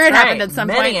 Yeah, I'm sure it happened at some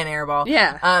point. Many an airball.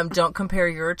 Yeah. Don't compare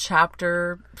your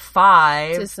chapter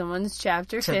 5 to someone's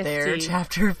chapter 50. To their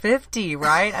chapter 50,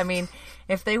 right? I mean,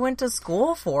 if they went to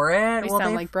school for it, we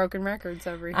sound like broken records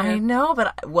over here. I know,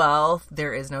 but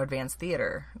there is no advanced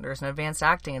theater. There's no advanced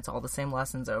acting. It's all the same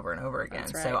lessons over and over again.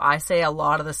 Right. So I say a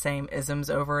lot of the same isms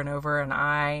over and over, and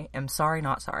I am sorry,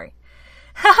 not sorry.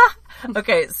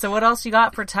 Okay, so what else you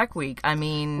got for Tech Week? I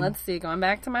mean, let's see. Going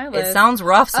back to my list, it sounds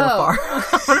rough so far.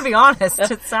 I'm gonna be honest.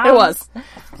 It was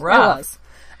rough.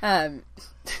 It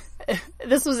was.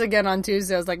 This was again on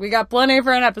Tuesday. I was like, we got plenty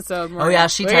for an episode. Oh yeah,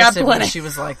 she texted me. She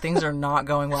was like, things are not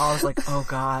going well. I was like, oh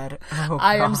god.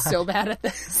 I am so bad at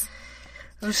this.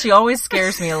 She always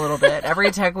scares me a little bit.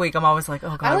 Every Tech Week, I'm always like,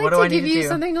 oh god, what do I need to do? I like to give you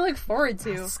something to look forward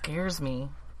to. It scares me.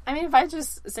 I mean, if I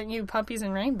just sent you puppies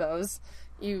and rainbows,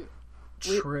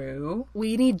 True.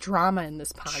 We need drama in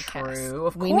this podcast. True.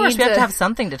 Of course, we have to have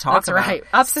something to talk about. That's right.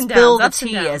 Ups and downs. Spill the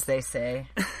tea, as they say.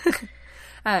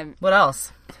 What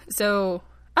else? So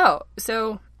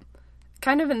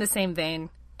kind of in the same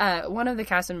vein, one of the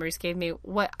cast members gave me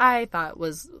what I thought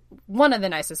was one of the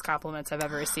nicest compliments I've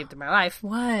ever received in my life.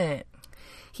 What?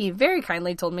 He very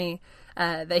kindly told me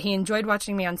that he enjoyed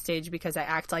watching me on stage because I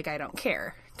act like I don't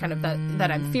care. Kind of that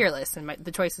I'm fearless in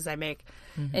the choices I make.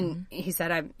 And he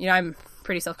said, I'm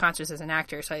pretty self-conscious as an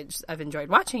actor, so I've enjoyed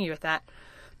watching you with that.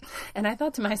 And I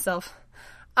thought to myself,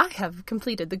 I have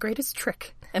completed the greatest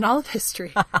trick in all of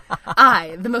history.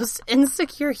 I, the most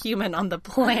insecure human on the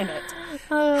planet,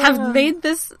 have made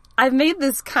this I've made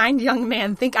this kind young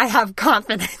man think I have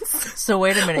confidence. So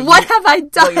wait a minute. What have I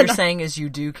done? What you're saying is you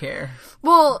do care.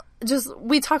 Well,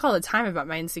 we talk all the time about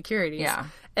my insecurities. Yeah.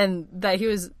 And that he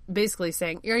was basically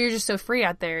saying, you're just so free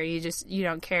out there. You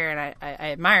don't care. And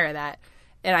I admire that.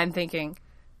 And I'm thinking,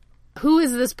 who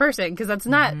is this person? Because that's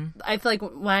not, I feel like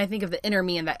when I think of the inner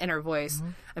me and that inner voice,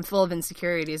 I'm full of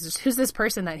insecurities. Just, who's this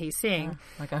person that he's seeing? Yeah.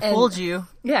 Like, I fooled you.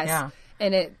 Yes. Yeah.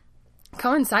 And it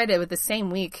coincided with the same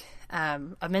week,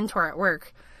 a mentor at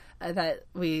work that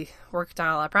we worked on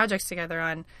a lot of projects together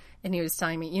on. And he was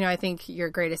telling me, I think your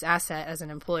greatest asset as an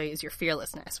employee is your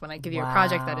fearlessness. When I give you a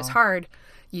project that is hard,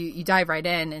 you dive right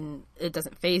in and it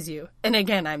doesn't faze you. And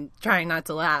again, I'm trying not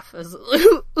to laugh.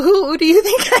 Who do you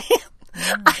think I am?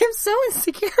 I am so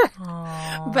insecure.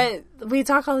 Aww. But we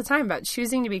talk all the time about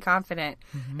choosing to be confident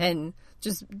and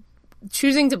just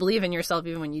choosing to believe in yourself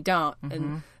even when you don't.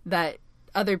 And that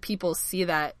other people see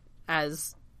that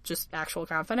as just actual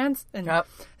confidence. And so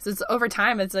it's over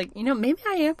time, it's like, maybe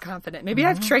I am confident. Maybe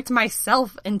I've tricked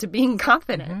myself into being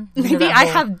confident. Maybe I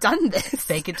have done this.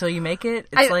 Fake it till you make it.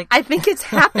 It's I think it's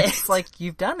happened. It's like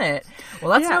you've done it.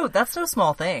 Well, that's no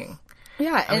small thing.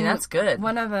 Yeah. I mean, that's good.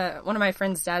 One of my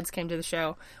friend's dads came to the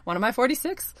show, one of my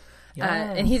 46.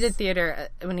 Yes. And he did theater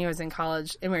when he was in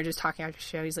college, and we were just talking after the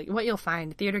show. He's like, what you'll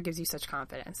find, theater gives you such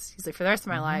confidence. He's like, for the rest of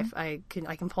my life, I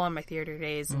can pull on my theater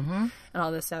days and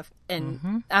all this stuff.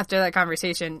 And after that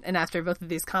conversation, and after both of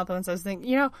these compliments, I was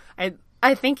thinking,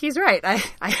 I think he's right.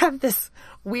 I have this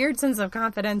weird sense of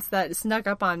confidence that snuck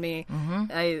up on me.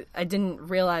 I didn't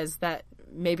realize that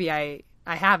maybe I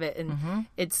have it, and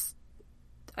it's,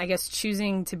 I guess,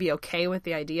 choosing to be okay with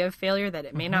the idea of failure, that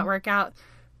it may not work out.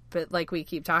 But like we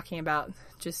keep talking about,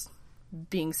 just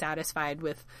being satisfied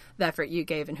with the effort you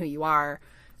gave and who you are,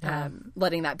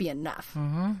 letting that be enough.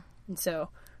 And so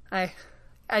I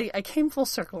came full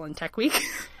circle in Tech Week.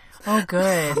 Oh,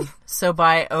 good. So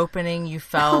by opening, you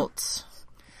felt...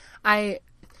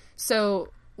 So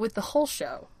with the whole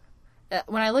show,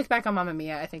 when I look back on Mamma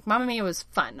Mia, I think Mamma Mia was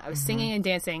fun. I was singing and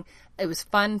dancing. It was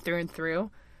fun through and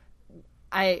through.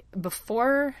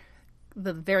 Before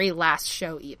the very last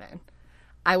show even,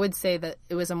 I would say that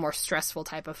it was a more stressful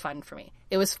type of fun for me.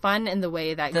 It was fun in the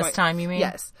way that... This time, you mean?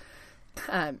 Yes.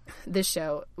 This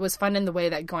show was fun in the way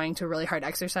that going to a really hard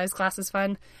exercise class is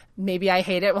fun. Maybe I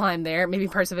hate it while I'm there. Maybe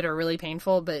parts of it are really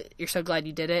painful, but you're so glad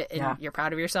you did it and you're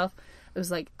proud of yourself. It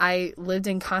was like I lived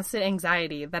in constant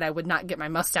anxiety that I would not get my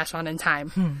mustache on in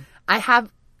time. I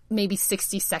have maybe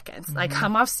 60 seconds. I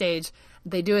come off stage,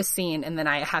 they do a scene, and then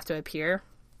I have to appear.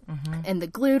 And the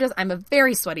glue does. I'm a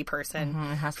very sweaty person.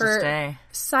 It has to stay.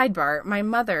 Sidebar: my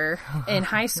mother in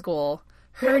high school,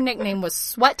 her nickname was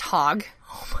Sweat Hog.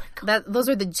 Oh my god! Those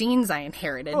are the genes I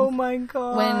inherited. Oh my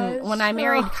god! When I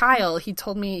married Kyle, he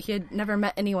told me he had never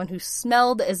met anyone who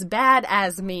smelled as bad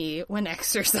as me when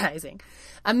exercising.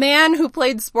 A man who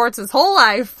played sports his whole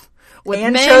life. With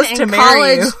and men chose in to college,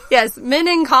 marry you. Yes, men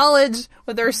in college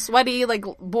with their sweaty, like,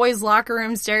 boys' locker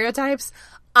room stereotypes.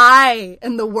 I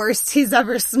am the worst he's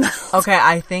ever smelled. Okay,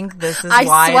 I think this is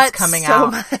why it's coming so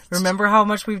out. Much. Remember how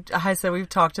much we've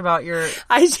talked about your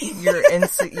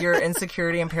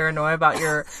insecurity and paranoia about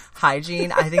your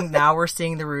hygiene? I think now we're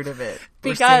seeing the root of it.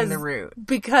 We're seeing the root.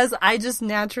 Because I just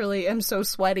naturally am so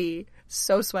sweaty.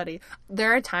 So sweaty.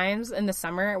 There are times in the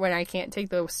summer when I can't take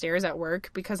the stairs at work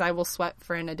because I will sweat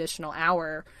for an additional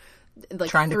hour. Like,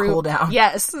 trying to cool down.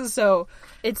 Yes. So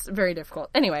it's very difficult.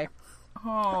 Anyway. So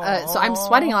I'm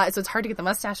sweating a lot, so it's hard to get the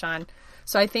mustache on.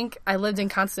 So I think I lived in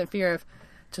constant fear of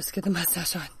just get the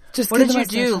mustache on. What did you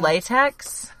do? On.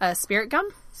 Latex? Spirit gum.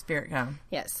 Spirit gum.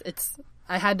 Yes,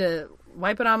 I had to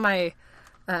wipe it on my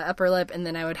upper lip, and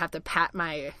then I would have to pat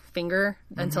my finger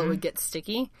until it would get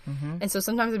sticky. And so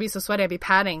sometimes it'd be so sweaty, I'd be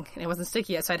patting, and it wasn't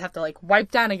sticky yet, so I'd have to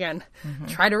wipe down again,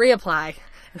 try to reapply,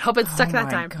 and hope it stuck that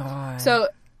time. God. So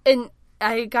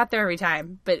I got there every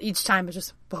time, but each time it's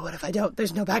just, but what if I don't?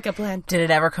 There's no backup plan. Did it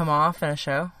ever come off in a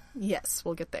show? Yes,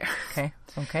 we'll get there.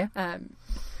 Okay.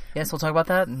 Yes, we'll talk about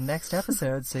that in the next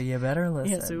episode, so you better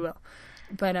listen. Yes, we will.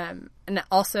 But, and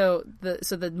also,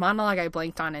 the monologue I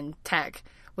blanked on in Tech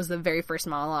was the very first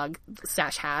monologue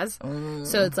Stash has.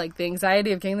 So it's like the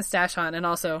anxiety of getting the stash on, and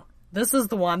also, this is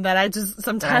the one that I just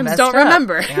sometimes don't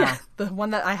remember. Yeah. The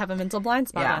one that I have a mental blind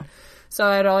spot Yeah. on. So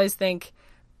I'd always think,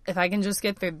 if I can just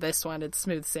get through this one, it's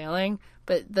smooth sailing.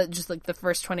 But just the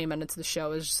first 20 minutes of the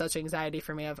show is such anxiety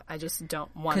for me of I just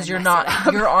don't want to.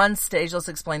 Because you're on stage. Let's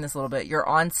explain this a little bit. You're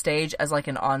on stage as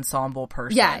an ensemble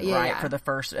person, right? Yeah. For the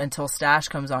first, until Stash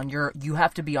comes on, you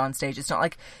have to be on stage. It's not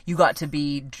like you got to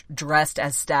be dressed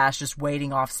as Stash, just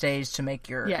waiting off stage to make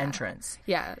your entrance.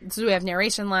 Yeah. So we have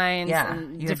narration lines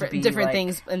and different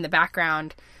things in the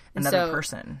background. another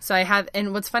person. So I have,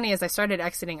 and what's funny is I started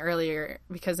exiting earlier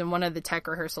because in one of the tech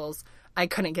rehearsals, I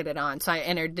couldn't get it on. So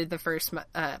I did the first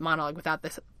monologue without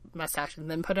the mustache and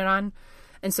then put it on.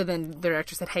 And so then the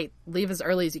director said, hey, leave as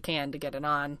early as you can to get it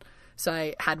on. So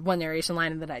I had one narration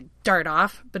line and then I dart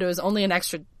off, but it was only an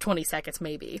extra 20 seconds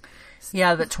maybe.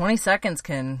 Yeah, but 20 seconds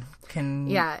can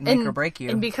make or break you.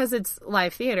 And because it's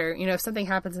live theater, you know, if something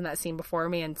happens in that scene before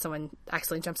me and someone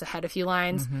accidentally jumps ahead a few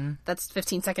lines, that's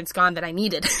 15 seconds gone that I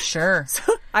needed. Sure.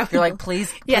 So you're like,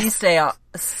 please stay on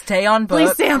book.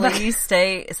 Please stay on book. Please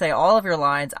say all of your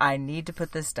lines. I need to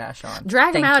put this dash on.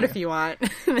 Drag them out if you want.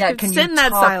 Yeah, can sit you in that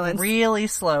talk silence really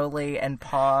slowly and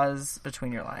pause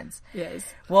between your lines? Yes.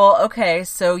 Well, okay,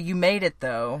 so you made it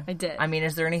though. I did. I mean,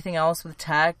 is there anything else with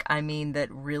tech? I mean,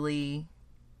 that really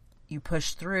you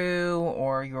pushed through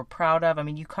or you were proud of? I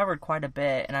mean, you covered quite a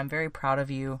bit, and I'm very proud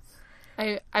of you.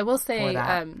 I will say,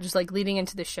 just like leading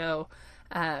into the show,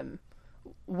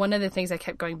 one of the things I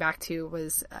kept going back to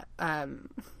was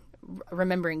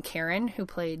remembering Karen, who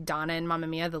played Donna in Mamma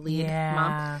Mia, the lead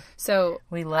mom. So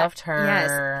we loved her.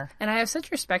 Yes, and I have such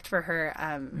respect for her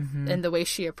and the way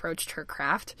she approached her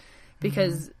craft,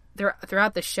 because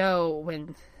throughout the show,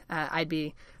 when I'd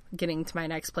be getting to my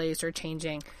next place or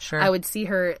changing, I would see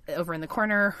her over in the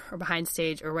corner or behind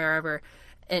stage or wherever,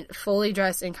 and fully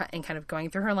dressed and kind of going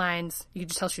through her lines. You could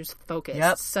just tell she was focused.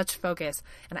 Yep. Such focus.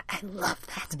 And I love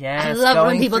that. Yes, I love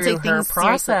when people take things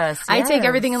seriously. Yes. I take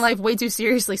everything in life way too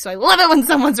seriously, so I love it when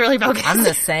someone's really focused. I'm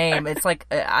the same. It's like,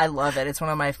 I love it. It's one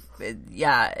of my,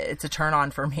 it's a turn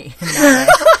on for me.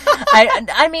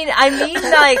 I mean,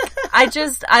 like,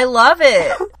 I love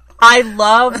it. I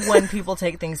love when people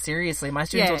take things seriously. My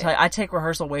students will tell you, I take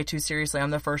rehearsal way too seriously. I'm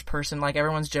the first person, like,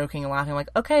 everyone's joking and laughing, like,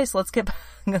 okay, so let's get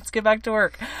back to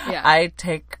work. Yeah. I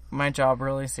take my job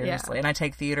really seriously, and I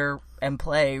take theater and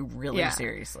play really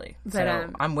seriously. But, so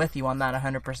I'm with you on that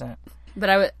 100%. But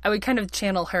I would kind of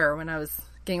channel her when I was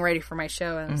getting ready for my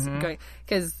show, and I was going,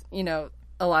 because, you know,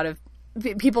 a lot of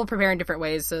people prepare in different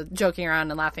ways, so joking around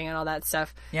and laughing and all that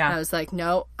stuff. Yeah. And I was like,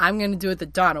 no, I'm going to do it the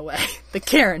Donna way, the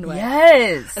Karen way.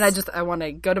 Yes. And I want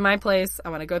to go to my place. I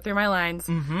want to go through my lines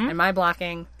and my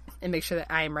blocking and make sure that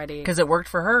I am ready. Because it worked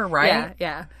for her, right?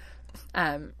 Yeah.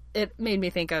 It made me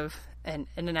think of an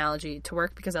analogy to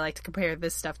work, because I like to compare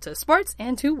this stuff to sports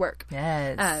and to work.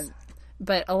 Yes.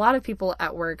 But a lot of people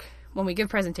at work, when we give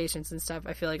presentations and stuff,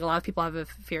 I feel like a lot of people have a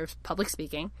fear of public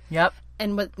speaking. Yep.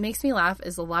 And what makes me laugh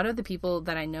is a lot of the people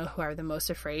that I know who are the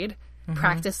most afraid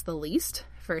practice the least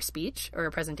for a speech or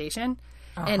a presentation.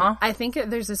 And I think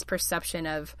there's this perception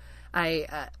of,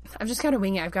 I've just got to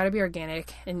wing it. I've got to be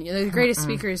organic. And the greatest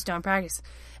speakers don't practice.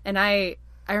 And I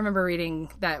remember reading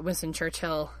that Winston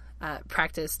Churchill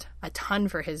practiced a ton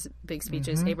for his big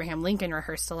speeches. Abraham Lincoln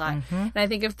rehearsed a lot. And I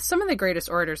think if some of the greatest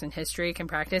orators in history can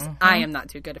practice, I am not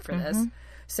too good for this.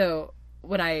 So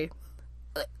when I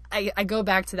go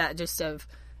back to that, just of,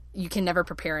 you can never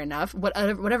prepare enough.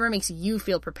 Whatever makes you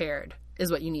feel prepared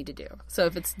is what you need to do. So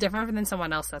if it's different than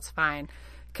someone else, that's fine.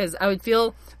 Because I would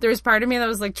feel, there was part of me that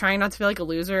was like trying not to feel like a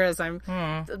loser as I'm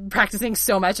practicing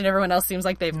so much and everyone else seems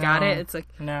like they've got it. It's like,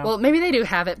 well, maybe they do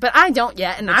have it, but I don't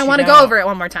yet, and I want to go over it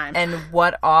one more time. And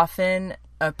what often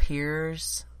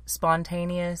appears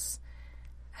spontaneous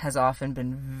has often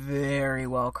been very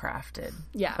well crafted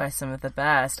by some of the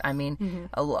best. I mean,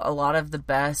 a lot of the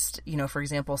best, you know, for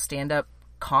example, stand-up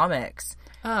comics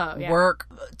work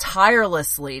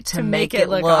tirelessly to make it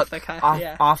look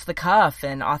off the cuff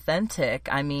and authentic.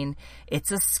 I mean,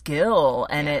 it's a skill,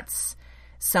 and it's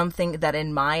something that,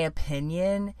 in my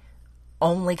opinion,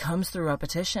 only comes through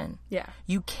repetition. Yeah.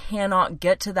 You cannot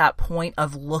get to that point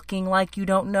of looking like you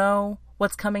don't know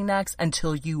what's coming next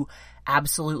until you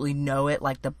absolutely know it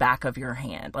like the back of your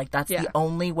hand. Like, that's the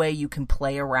only way you can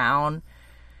play around,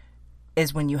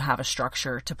 is when you have a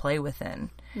structure to play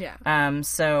within. Yeah.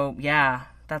 So yeah,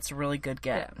 that's a really good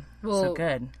get. Yeah. Well, so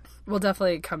good. We'll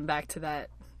definitely come back to that.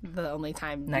 The only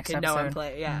time next you can episode. Know and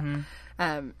play. Yeah.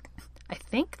 I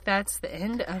think that's the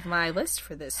end of my list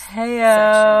for this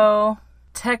section.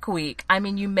 Tech Week. I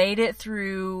mean, you made it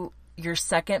through your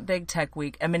second big tech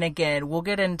week. I mean, again, we'll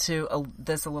get into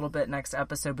this a little bit next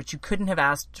episode, but you couldn't have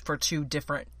asked for two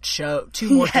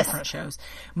more different shows.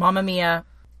 Mamma Mia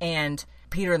and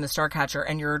Peter and the Starcatcher,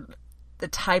 and the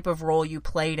type of role you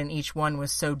played in each one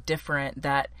was so different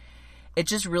that it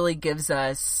just really gives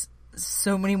us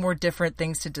so many more different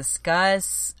things to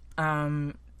discuss,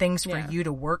 things for you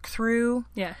to work through.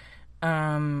 Yeah.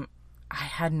 I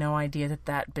had no idea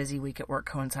that busy week at work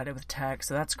coincided with tech,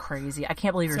 so that's crazy. I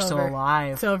can't believe you're still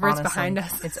alive. It's over. Honestly. It's behind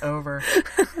us. It's over.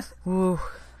 Woo.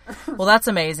 Well, that's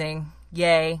amazing.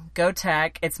 Yay. Go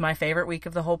tech. It's my favorite week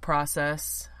of the whole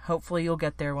process. hopefully you'll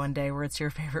get there one day where it's your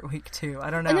favorite week too. I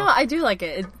don't know. No, I do like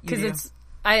it because You do. it's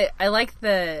I like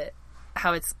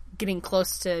how it's getting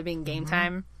close to being game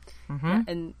time,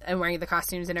 and wearing the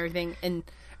costumes and everything. And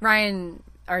Ryan,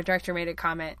 our director, made a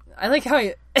comment. I like how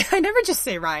I never just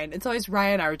say Ryan. It's always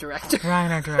Ryan, our director.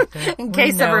 Ryan, our director. In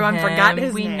case everyone forgot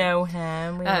his we name. know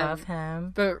him. We love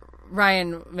him. But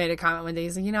Ryan made a comment one day.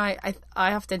 He's like,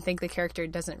 I often think the character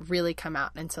doesn't really come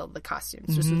out until the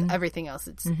costumes. Just with everything else,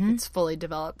 it's fully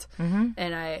developed.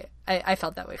 And I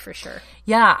felt that way for sure.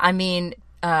 Yeah, I mean,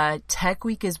 Tech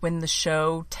Week is when the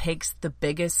show takes the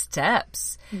biggest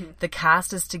steps. The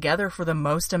cast is together for the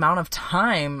most amount of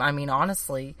time. I mean,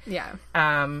 honestly. Yeah.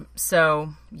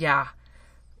 So yeah,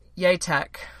 yay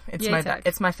Tech. It's Yay, my Tech.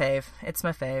 it's my fave. It's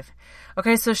my fave.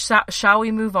 Okay, so shall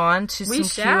we move on to We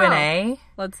some shall. Q&A?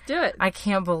 Let's do it. I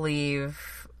can't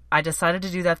believe I decided to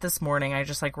do that this morning. I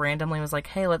just randomly was like,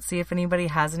 hey, let's see if anybody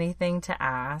has anything to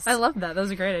ask. I love that. That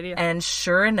was a great idea. And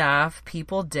sure enough,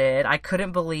 people did. I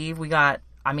couldn't believe we got,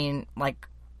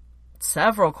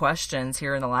 several questions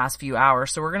here in the last few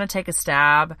hours. So we're going to take a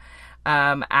stab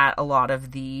at a lot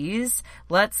of these.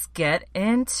 Let's get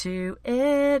into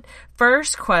it.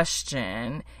 First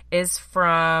question is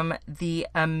from the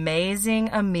amazing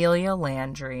Amelia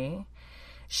Landry.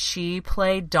 She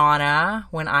played Donna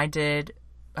when I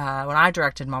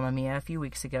directed Mamma Mia a few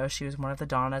weeks ago. She was one of the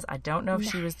Donnas. I don't know if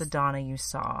she was the Donna you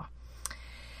saw.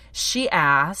 She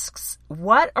asks,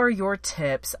 what are your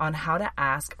tips on how to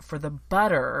ask for the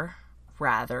butter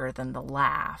rather than the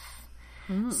laugh?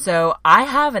 So I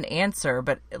have an answer,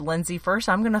 but Lindsay, first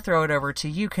I'm going to throw it over to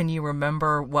you. Can you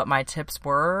remember what my tips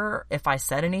were, if I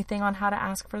said anything on how to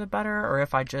ask for the butter, or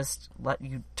if I just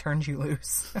turned you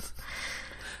loose?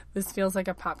 This feels like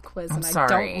a pop quiz, and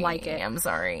Sorry. I don't like it. I'm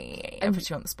sorry. I put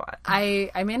you on the spot. I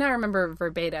may not remember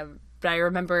verbatim, but I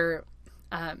remember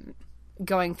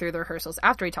going through the rehearsals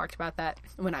after we talked about that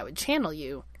when I would channel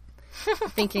you,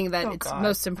 thinking that it's God.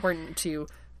 most important to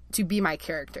be my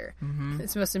character.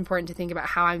 It's most important to think about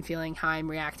how I'm feeling, how I'm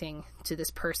reacting to this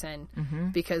person,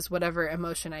 because whatever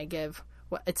emotion I give,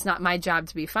 it's not my job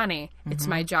to be funny. It's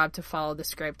my job to follow the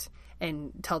script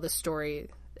and tell the story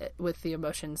with the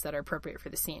emotions that are appropriate for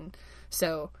the scene.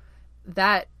 So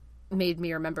that made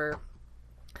me remember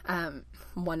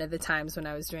one of the times when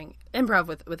I was doing improv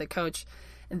with a coach,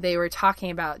 and they were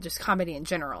talking about just comedy in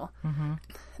general. And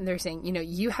they're saying,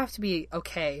 you have to be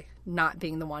okay not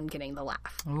being the one getting the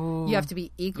laugh. Ooh. You have to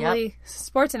be equally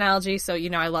sports analogy. So,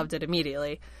 I loved it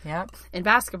immediately. Yep. In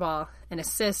basketball, an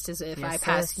assist is if I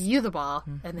pass you the ball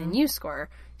and then you score.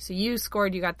 So you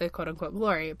scored, you got the quote unquote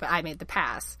glory, but I made the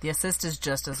pass. The assist is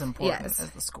just as important Yes.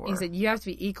 as the score. He said you have to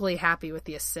be equally happy with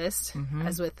the assist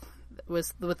as with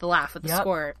the laugh, with the Yep.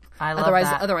 score. I love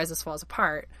that. Otherwise this falls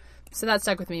apart. So that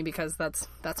stuck with me because that's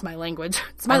my language.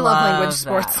 It's my love language,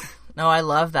 sports. That. No, I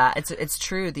love that. It's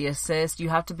true. The assist, you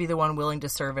have to be the one willing to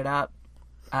serve it up,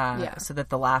 so that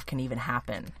the laugh can even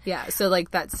happen. Yeah, so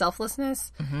that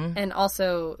selflessness, and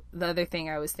also the other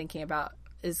thing I was thinking about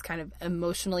is kind of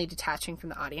emotionally detaching from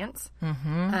the audience.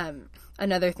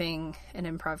 Another thing an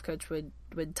improv coach would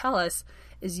tell us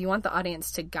is you want the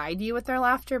audience to guide you with their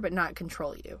laughter, but not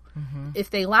control you. If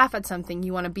they laugh at something,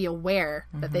 you want to be aware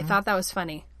that they thought that was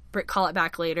funny. Call it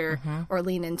back later or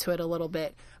lean into it a little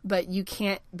bit, but you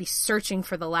can't be searching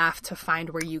for the laugh to find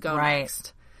where you go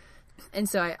next. And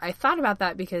so I thought about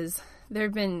that because there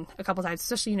have been a couple times,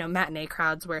 especially, matinee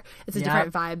crowds where it's a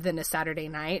different vibe than a Saturday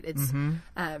night. It's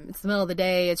it's the middle of the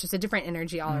day. It's just a different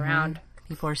energy all around.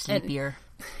 People are sleepier.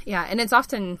 And it's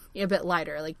often a bit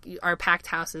lighter. Like our packed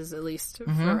houses, at least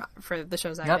for the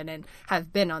shows I've been in,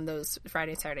 have been on those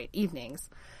Friday, Saturday evenings.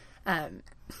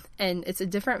 And it's a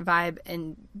different vibe,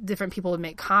 and different people would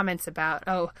make comments about,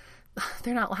 oh,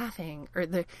 they're not laughing,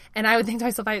 and I would think to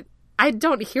myself, I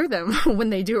don't hear them when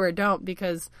they do or don't,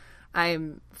 because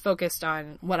I'm focused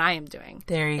on what I am doing.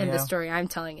 There you and go. the story I'm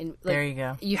telling. And There you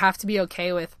go. You have to be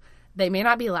okay with, they may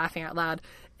not be laughing out loud.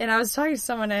 And I was talking to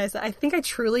someone, and I said, I think I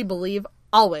truly believe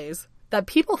always that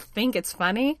people think it's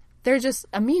funny. They're just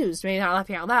amused, maybe not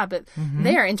laughing out loud, but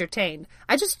they are entertained.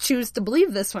 I just choose to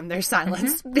believe this when there's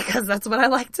silence because that's what I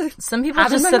like to. Some people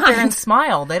have just in my sit there and mind.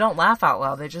 smile. They don't laugh out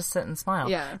loud. They just sit and smile.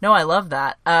 Yeah. No, I love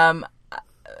that.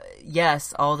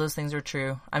 Yes, all those things are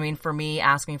true. I mean, for me,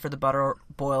 asking for the butter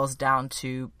boils down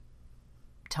to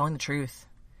telling the truth.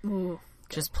 Ooh.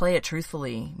 Just play it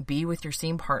truthfully. Be with your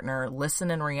scene partner.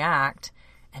 Listen and react,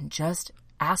 and just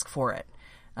ask for it.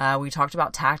 We talked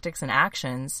about tactics and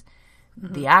actions.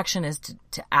 The action is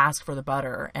to ask for the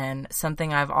butter. And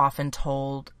something I've often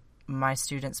told my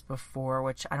students before,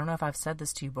 which I don't know if I've said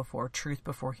this to you before, truth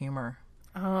before humor.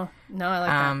 Oh, no, I like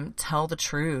that. Tell the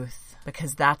truth,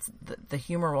 because that's the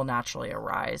humor will naturally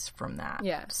arise from that.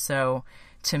 Yeah. So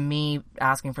to me,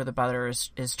 asking for the butter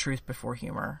is truth before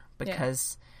humor,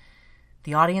 because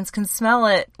the audience can smell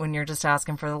it when you're just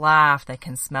asking for the laugh. They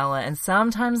can smell it, and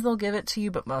sometimes they'll give it to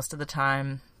you, but most of the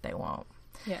time they won't.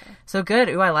 Yeah. So good.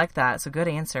 Ooh, I like that. It's a good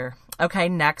answer. Okay,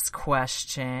 next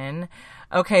question.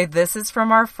 Okay, this is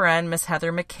from our friend, Miss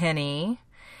Heather McKinney.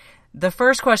 The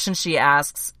first question she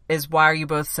asks is, why are you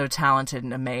both so talented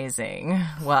and amazing?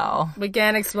 Well, We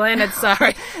can't explain it,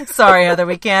 sorry. sorry, Heather,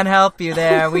 we can't help you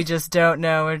there. We just don't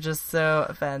know. We're just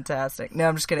so fantastic. No,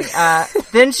 I'm just kidding.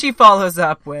 Then she follows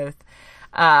up with,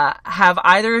 have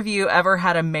either of you ever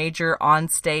had a major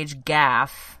onstage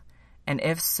gaffe? And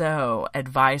if so,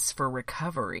 advice for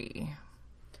recovery?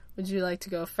 Would you like to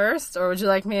go first, or would you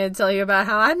like me to tell you about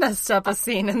how I messed up a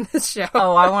scene in this show?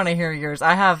 Oh, I want to hear yours.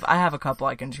 I have a couple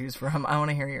I can choose from. I want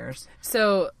to hear yours.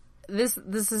 So this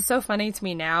is so funny to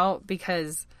me now,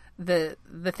 because the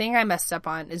thing I messed up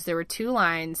on is there were 2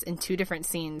 lines in 2 different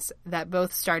scenes that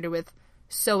both started with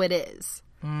 "so it is."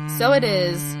 So it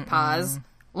is, pause,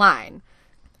 line.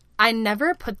 I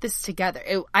never put this together.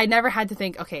 I never had to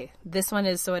think, okay, this one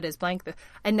is "so it is" blank.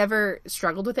 I never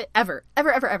struggled with it ever.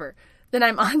 Then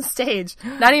I'm on stage,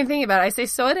 not even thinking about it. I say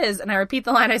 "so it is," and I repeat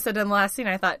the line I said in the last scene.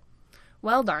 I thought,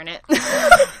 well, darn it.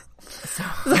 So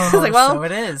I was like, well, so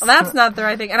it is. Well, that's not the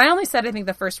right thing. And I only said, I think,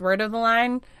 the first word of the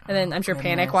line, and then I'm sure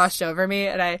panic washed over me,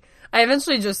 and I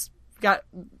eventually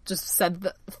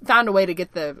found a way to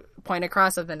get the point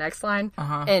across of the next line.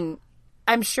 And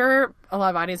I'm sure a lot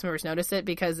of audience members noticed it,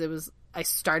 because I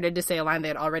started to say a line they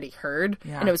had already heard,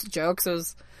 and it was a joke. So it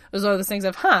was one of those things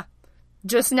of,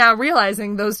 just now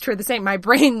realizing those two are the same. My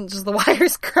brain, just the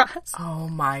wires crossed. Oh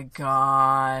my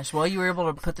gosh. Well, you were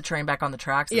able to put the train back on the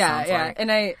tracks. Yeah.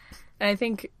 And I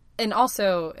think, and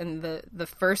also in the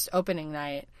first opening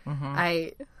night,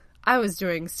 I was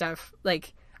doing stuff,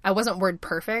 like, I wasn't word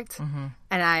perfect, and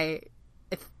I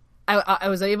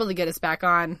was able to get us back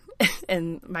on,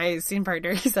 and my scene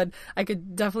partner, he said, I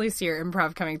could definitely see your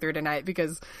improv coming through tonight,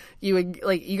 because you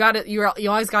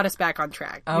always got us back on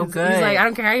track. Oh, good. He's like, I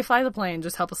don't care how you fly the plane,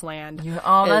 just help us land.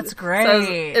 That's great. So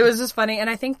it was just funny, and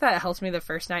I think that helped me the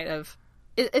first night of,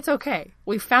 it's okay.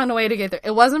 We found a way to get there.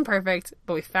 It wasn't perfect,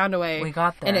 but we found a way. We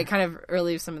got there. And it kind of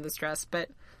relieved some of the stress, but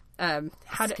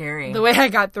scary. The way I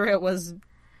got through it was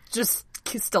just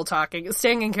still talking,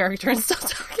 staying in character and still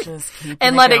talking, just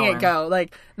and letting it go.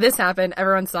 Like, this happened,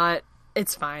 everyone saw it,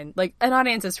 it's fine. Like, an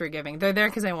audience is forgiving. They're there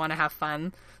because they want to have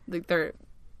fun. Like,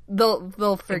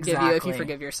 they'll forgive you if you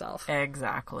forgive yourself.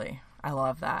 Exactly. I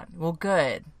love that. Well,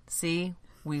 good. See,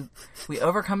 we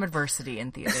overcome adversity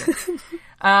in theater.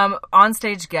 On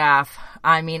stage gaffe.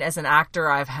 I mean, as an actor,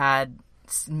 I've had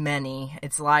many.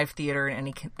 It's live theater,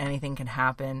 and anything can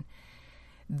happen.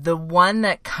 The one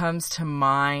that comes to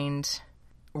mind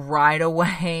right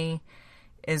away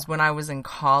is when I was in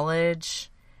college,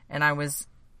 and I was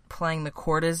playing the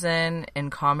courtesan in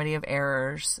Comedy of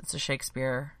Errors. It's a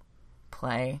Shakespeare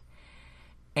play,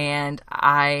 and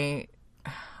I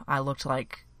looked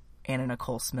like Anna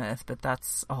Nicole Smith, but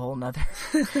that's a whole nother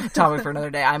topic for another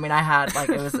day. I mean, I had, like,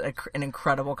 it was an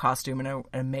incredible costume and an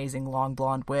amazing long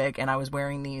blonde wig, and I was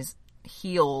wearing these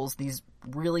heels, these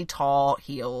really tall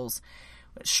heels,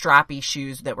 strappy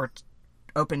shoes that were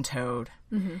open-toed,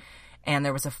 and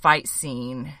there was a fight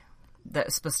scene that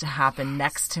was supposed to happen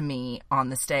next to me on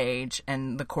the stage,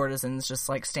 and the courtesan's just,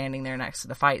 like, standing there next to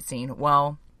the fight scene.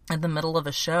 Well, in the middle of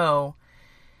a show,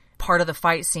 part of the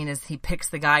fight scene is he picks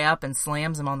the guy up and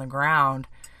slams him on the ground.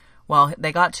 Well,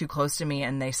 they got too close to me,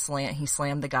 and he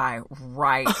slammed the guy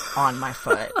right on my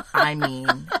foot. I mean,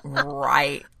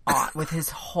 right on, with his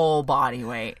whole body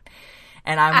weight.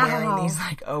 And I'm wearing these,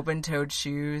 like, open-toed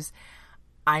shoes.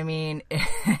 I mean, it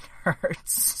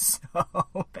hurts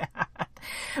so bad.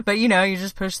 But, you know, you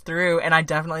just push through. And I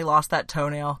definitely lost that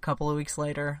toenail a couple of weeks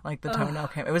later. Like, the toenail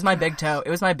came. It was my big toe.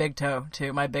 It was my big toe,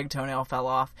 too. My big toenail fell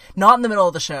off. Not in the middle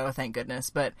of the show, thank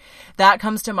goodness. But that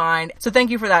comes to mind. So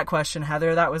thank you for that question,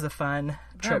 Heather. That was a fun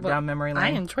trip down memory lane. I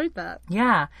enjoyed that.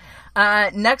 Yeah.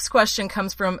 Next question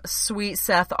comes from Sweet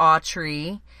Seth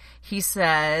Autry. He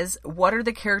says, what are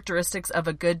the characteristics of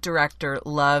a good director?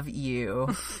 Love you.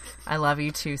 I love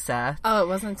you too, Seth. Oh, it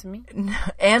wasn't to me?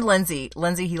 And Lindsay.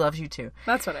 Lindsay, he loves you too.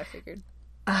 That's what I figured.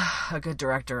 A good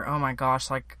director. Oh my gosh.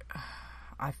 Like,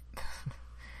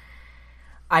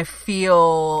 I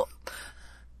feel...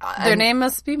 Their name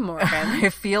must be Morgan. I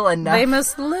feel enough. They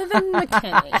must live in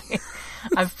McKinney.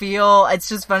 I feel, it's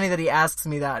just funny that he asks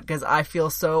me that, because I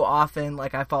feel so often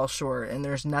like I fall short, and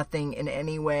there's nothing in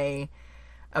any way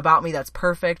about me that's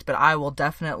perfect, but I will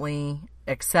definitely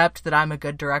accept that I'm a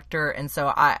good director. And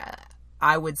so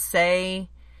I would say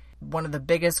one of the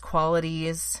biggest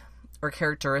qualities or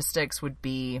characteristics would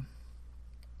be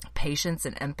patience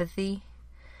and empathy.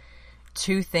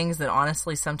 Two things that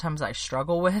honestly sometimes I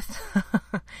struggle with.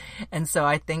 And so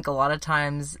I think a lot of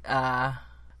times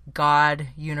God,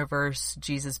 universe,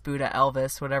 Jesus, Buddha,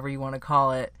 Elvis, whatever you want to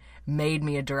call it, made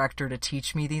me a director to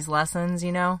teach me these lessons,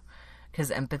 you know, because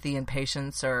empathy and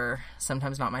patience are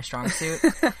sometimes not my strong suit.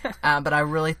 But I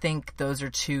really think those are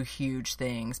two huge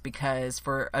things, because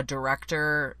for a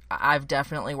director, I've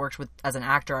definitely worked with, as an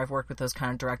actor, I've worked with those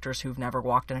kind of directors who've never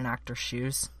walked in an actor's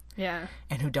shoes. Yeah.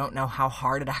 And who don't know how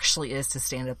hard it actually is to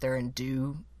stand up there and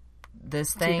do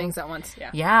this thing. Two things at once, yeah.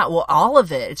 Yeah, well, all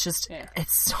of it. It's just,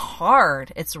 it's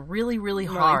hard. It's really, really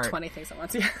More hard. like 20 things at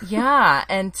once, yeah. Yeah,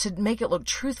 and to make it look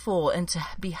truthful and to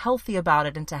be healthy about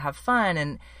it and to have fun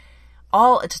and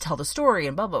all, to tell the story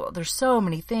and blah, blah, blah. There's so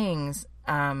many things.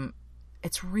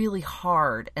 It's really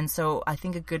hard. And so I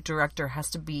think a good director has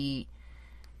to be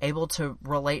able to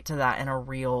relate to that in a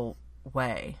real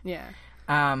way. Yeah.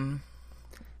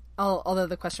 Although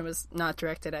the question was not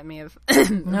directed at me, of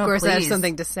No, course, I have please.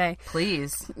 something to say.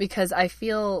 Please. Because I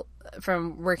feel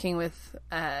from working with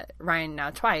Ryan now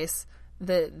twice,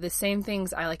 the same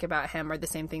things I like about him are the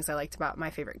same things I liked about my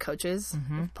favorite coaches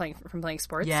playing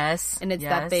sports. Yes. And it's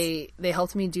yes. that they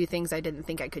helped me do things I didn't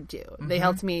think I could do. They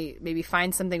helped me maybe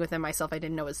find something within myself I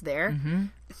didn't know was there.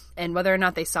 And whether or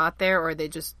not they saw it there or they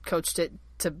just coached it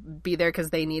to be there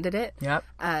because they needed it. Yep.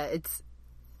 It's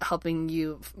helping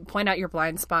you point out your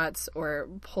blind spots or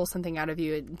pull something out of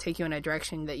you and take you in a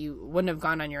direction that you wouldn't have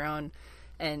gone on your own,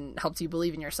 and helps you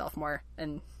believe in yourself more.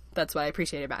 And that's what I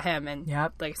appreciate about him. And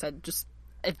like I said, just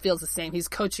it feels the same. He's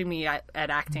coaching me at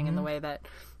acting in the way that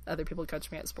other people coach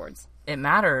me at sports. It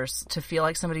matters to feel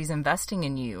like somebody's investing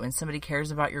in you and somebody cares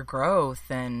about your growth.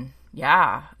 And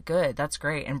yeah, good. That's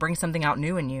great. And bring something out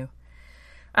new in you.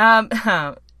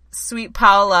 Sweet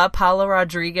Paula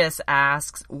Rodriguez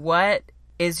asks, what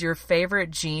is your favorite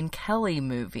Gene Kelly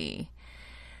movie?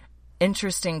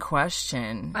 Interesting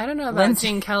question. I don't know about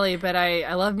Gene Kelly, but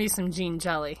I love me some Gene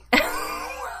Jelly.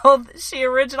 Well,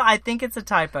 I think it's a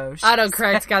typo.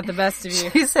 Autocorrect got the best of you.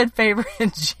 She said favorite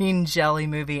Gene Jelly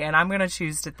movie, and I'm going to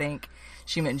choose to think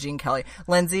she meant Gene Kelly.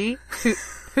 Lindsay,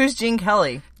 who's Gene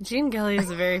Kelly? Gene Kelly is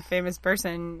a very famous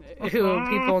person who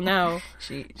people know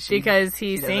because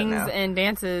he sings and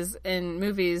dances in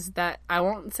movies that I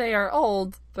won't say are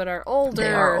old, but are older.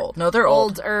 They are old. No, they're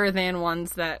old. Older than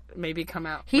ones that maybe come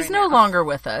out. He's no longer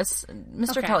with us.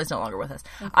 Mr. Kelly's no longer with us.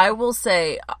 Okay. I will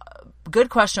say, good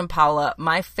question, Paula.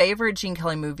 My favorite Gene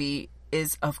Kelly movie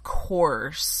is, of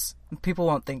course, people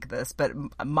won't think this, but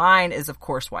mine is, of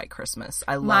course, White Christmas.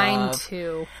 Mine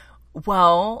too.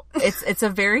 Well, it's a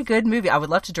very good movie. I would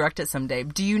love to direct it someday.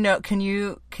 Do you know? Can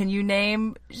you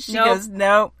name? She goes,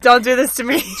 no. Don't do this to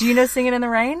me. Do you know Singing in the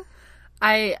Rain?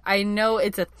 I know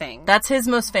it's a thing. That's his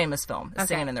most famous film,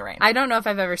 Singing in the Rain. I don't know if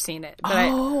I've ever seen it, but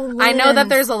I know that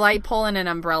there's a light pole and an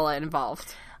umbrella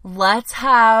involved. Let's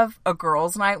have a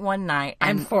girls' night one night.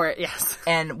 I'm for it, yes.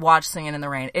 And watch Singing in the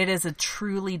Rain. It is a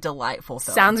truly delightful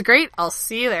film. Sounds great. I'll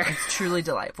see you there. It's truly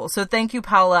delightful. So thank you,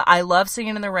 Paula. I love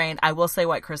Singing in the Rain. I will say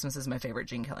White Christmas is my favorite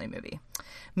Gene Kelly movie.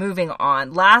 Moving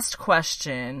on. Last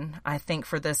question, I think,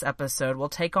 for this episode. We'll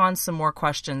take on some more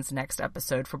questions next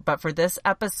episode. But for this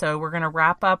episode, we're going to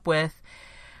wrap up with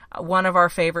one of our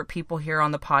favorite people here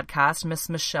on the podcast, Miss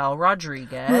Michelle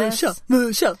Rodriguez.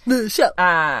 Michelle.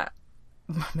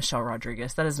 Michelle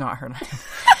Rodriguez. That is not her name.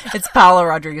 It's Paula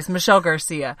Rodriguez. Michelle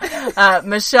Garcia.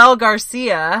 Michelle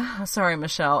Garcia. Sorry,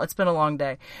 Michelle. It's been a long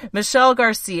day. Michelle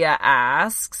Garcia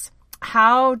asks,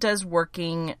 how does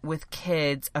working with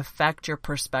kids affect your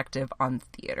perspective on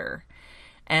theater?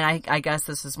 And I guess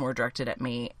this is more directed at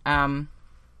me.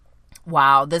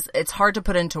 Wow. It's hard to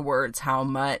put into words how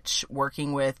much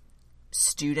working with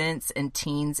students and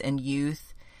teens and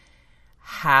youth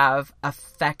have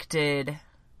affected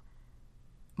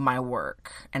my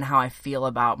work and how I feel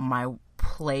about my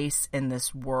place in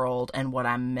this world and what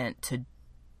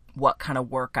kind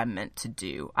of work I'm meant to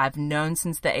do. I've known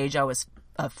since the age I was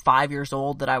 5 years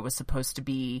old that I was supposed to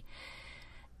be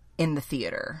in the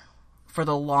theater. For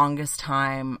the longest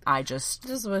time, I just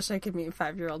wish I could meet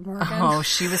 5-year-old Morgan. Oh,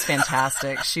 she was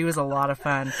fantastic. She was a lot of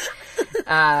fun.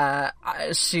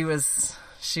 She was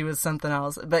something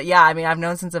else. But yeah, I mean, I've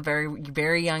known since a very,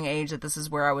 very young age that this is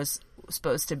where I was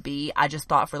supposed to be. I just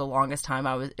thought for the longest time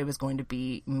it was going to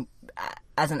be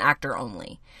as an actor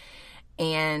only.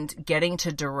 And getting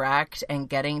to direct and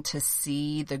getting to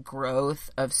see the growth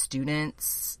of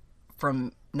students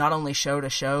from not only show to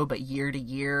show, but year to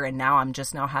year. And now I'm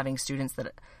just now having students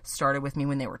that started with me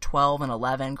when they were 12 and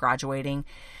 11, graduating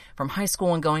from high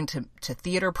school and going to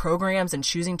theater programs and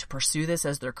choosing to pursue this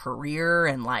as their career,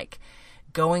 and like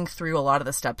going through a lot of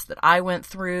the steps that I went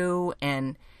through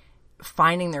and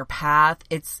finding their path.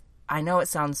 I know it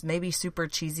sounds maybe super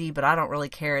cheesy, but I don't really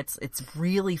care. It's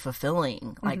really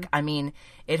fulfilling. Like, I mean,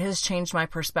 it has changed my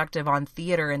perspective on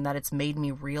theater in that it's made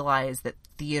me realize that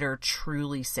theater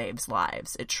truly saves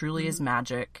lives. It truly is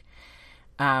magic.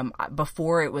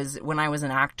 Before, it was, when I was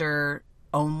an actor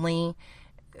only,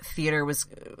 theater was,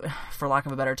 for lack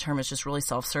of a better term, it's just really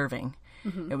self-serving.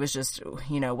 It was just,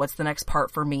 what's the next part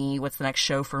for me? What's the next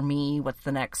show for me? What's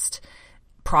the next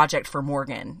project for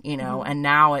Morgan? And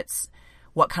now it's,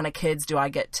 what kind of kids do I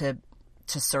get to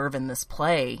serve in this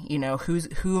play?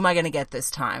 Who am I going to get this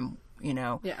time?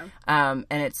 Yeah.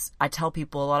 And I tell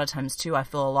people a lot of times too, I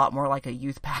feel a lot more like a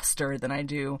youth pastor than I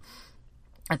do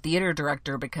a theater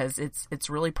director, because it's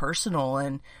really personal,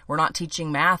 and we're not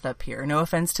teaching math up here. No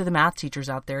offense to the math teachers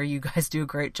out there. You guys do a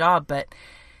great job, but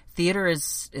theater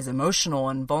is emotional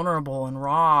and vulnerable and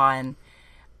raw. And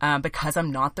because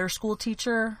I'm not their school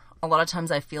teacher, a lot of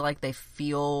times I feel like they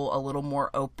feel a little more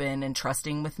open and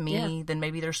trusting with me than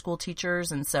maybe their school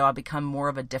teachers. And so I become more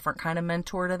of a different kind of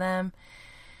mentor to them.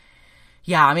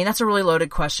 Yeah, I mean, that's a really loaded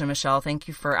question, Michelle. Thank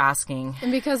you for asking.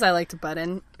 And because I like to butt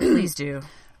in. Please do.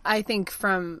 I think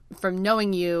from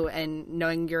knowing you and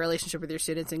knowing your relationship with your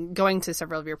students and going to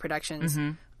several of your productions,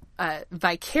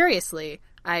 vicariously,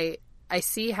 I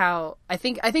see how I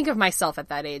think of myself at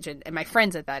that age and my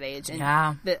friends at that age, and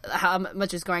how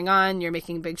much is going on. You're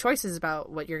making big choices about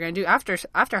what you're going to do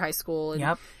after high school,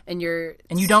 and and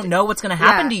you don't know what's going to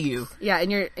happen to you. Yeah,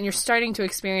 and you're starting to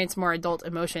experience more adult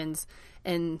emotions,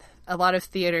 and a lot of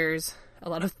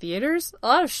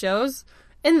shows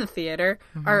in the theater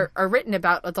are written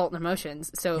about adult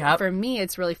emotions. So for me,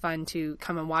 it's really fun to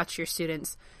come and watch your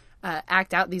students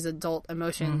act out these adult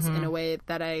emotions in a way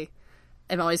that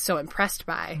I'm always so impressed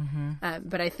by.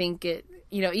 But I think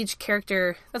each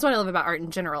character, that's what I love about art in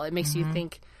general. It makes you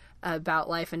think about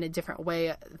life in a different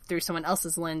way through someone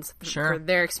else's lens for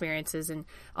their experiences. And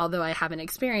although I haven't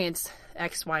experienced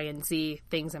X, Y, and Z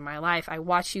things in my life, I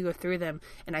watch you go through them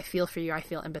and I feel for you. I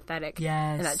feel empathetic.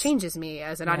 Yes. And that changes me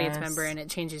as an audience member, and it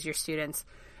changes your students.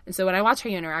 And so when I watch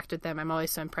how you interact with them, I'm always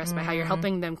so impressed by how you're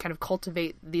helping them kind of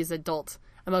cultivate these adult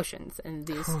emotions and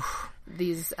these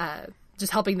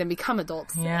just helping them become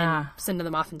adults and sending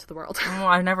them off into the world. Well,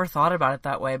 I've never thought about it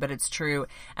that way, but it's true.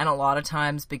 And a lot of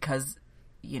times, because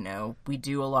we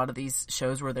do a lot of these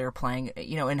shows where they're playing,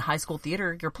 in high school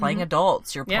theater, you're playing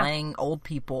adults, you're playing old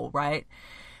people, right?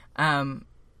 A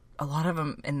lot of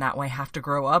them in that way have to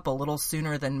grow up a little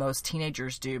sooner than most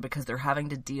teenagers do, because they're having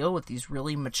to deal with these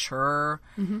really mature,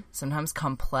 sometimes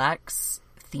complex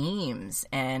themes.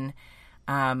 And,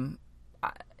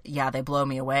 they blow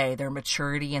me away. Their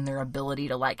maturity and their ability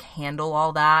to handle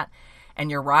all that. And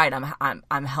you're right.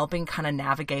 I'm helping kind of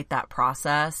navigate that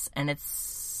process, and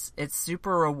it's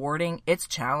super rewarding. It's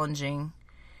challenging.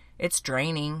 It's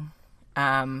draining.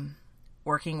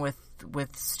 Working with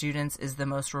students is the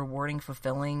most rewarding,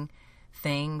 fulfilling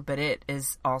thing, but it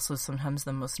is also sometimes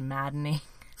the most maddening,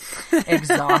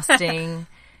 exhausting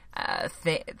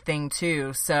thing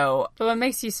too. So, but what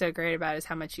makes you so great about it is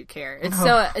how much you care. It's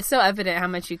so evident how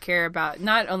much you care about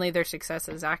not only their success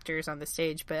as actors on the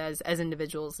stage, but as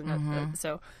individuals, and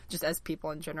so just as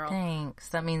people in general. Thanks.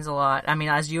 That means a lot. I mean,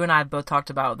 as you and I have both talked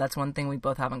about, that's one thing we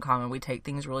both have in common. We take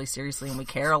things really seriously, and we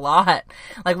care a lot.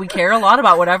 We care a lot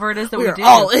about whatever it is that we do.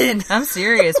 All in. I'm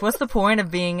serious. What's the point of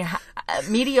being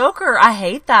mediocre? I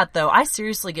hate that, though. I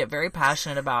seriously get very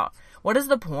passionate about, what is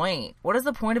the point? What is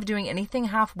the point of doing anything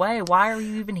halfway? Why are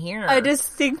you even here? I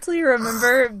distinctly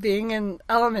remember being in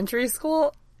elementary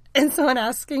school and someone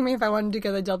asking me if I wanted to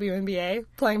go to the WNBA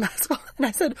playing basketball, and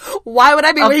I said, "Why would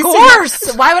I be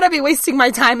Why would I be wasting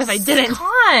my time if I didn't?"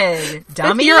 God,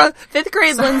 dummy. Fifth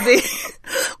grade, Lindsay.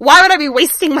 Why would I be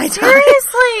wasting my time?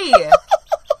 Seriously.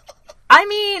 I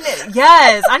mean,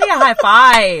 yes. I need a high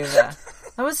five.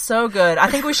 That was so good. I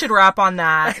think we should wrap on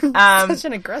that. Such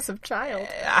an aggressive child.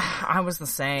 I was the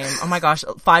same. Oh my gosh.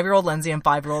 5-year-old Lindsay and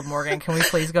 5-year-old Morgan. Can we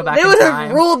please go back in time? They would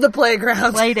have ruled the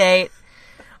playground. Play date.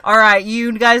 All right.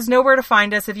 You guys know where to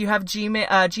find us. If you have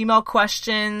Gmail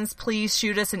questions, please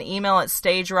shoot us an email at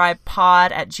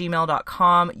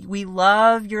stagerightpod@gmail.com. We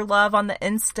love your love on the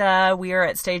Insta. We are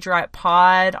at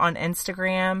stagerightpod on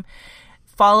Instagram.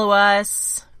 Follow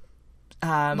us.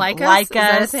 Like us? Is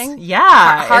that a thing?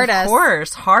 Yeah, Heart of us.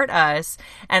 course. Heart us.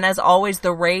 And as always,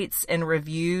 the rates and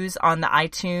reviews on the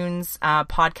iTunes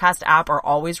podcast app are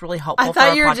always really helpful I for our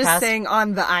thought you were podcast. just saying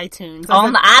on the iTunes.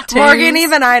 On the iTunes. Morgan,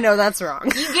 even I know that's wrong.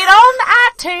 You get on the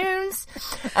iTunes.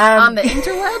 On the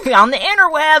interweb? On the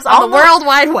interwebs. On the World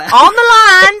Wide Web. On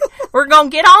the line. We're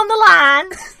going to get on the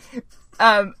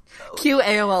line. Cue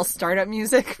AOL startup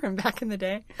music from back in the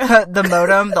day. The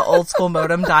modem, the old school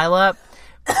modem dial-up.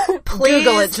 Please,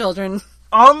 Google it, children.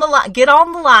 get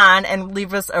on the line and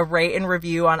leave us a rate and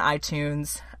review on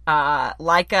iTunes.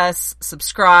 Like us,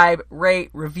 subscribe, rate,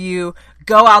 review.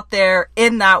 Go out there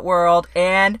in that world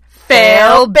and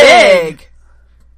fail big.